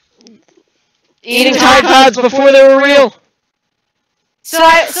 Eating Tide Pods before they were real. So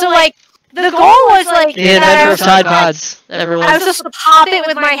like the goal was like the inventor of Tide Pods. Everyone. I was supposed to pop it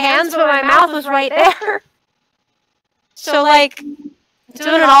with my hands, but my mouth was right there. So like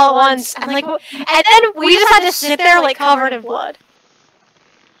doing it all at once, and then we just had to sit there like covered in blood.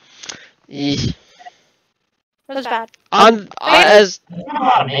 Eesh. It was bad. There's not a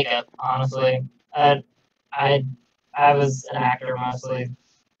lot of makeup, honestly. I was an actor mostly,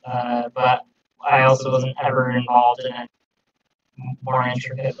 but I also wasn't ever involved in it more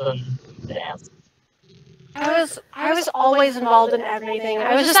intricate than dance. I was always involved in everything.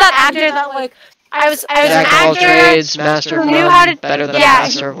 I was just that actor that like I was an Jack of all actor trades, master of who knew none, how to better than a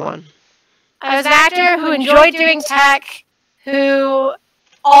master of one. I was an actor who enjoyed doing tech, who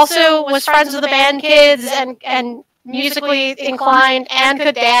also was friends with the band kids and musically inclined and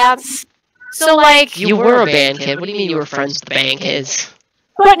could dance. So like You were a band kid. What do you mean you were friends with the band kids?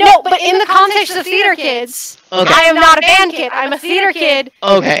 But in the context of theater kids, Okay. I am not a band kid. I'm a theater kid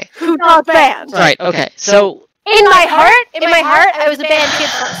Okay. who does bands. Right, okay. So In my heart, I was a band kid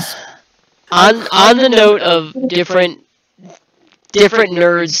first. On the note of different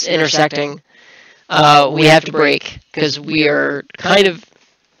nerds intersecting, we have to break because we are kind of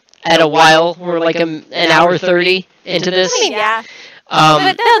at a while. We're like an hour 30 into this. I mean, yeah. Um,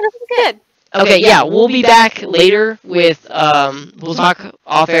 But no, this is good. Okay, yeah, we'll be back later with, we'll talk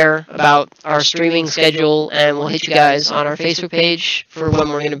off air about our streaming schedule, and we'll hit you guys on our Facebook page for when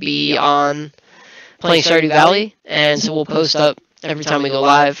we're going to be on playing Stardew Valley, and so we'll post up every time we go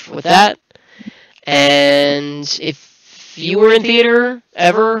live with that. And if you were in theater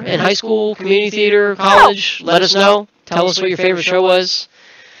ever, in high school, community theater, college, let us know. Tell us what your favorite show was.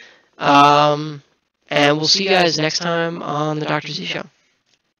 And we'll see you guys next time on the Dr. Z Show.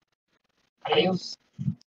 Adios.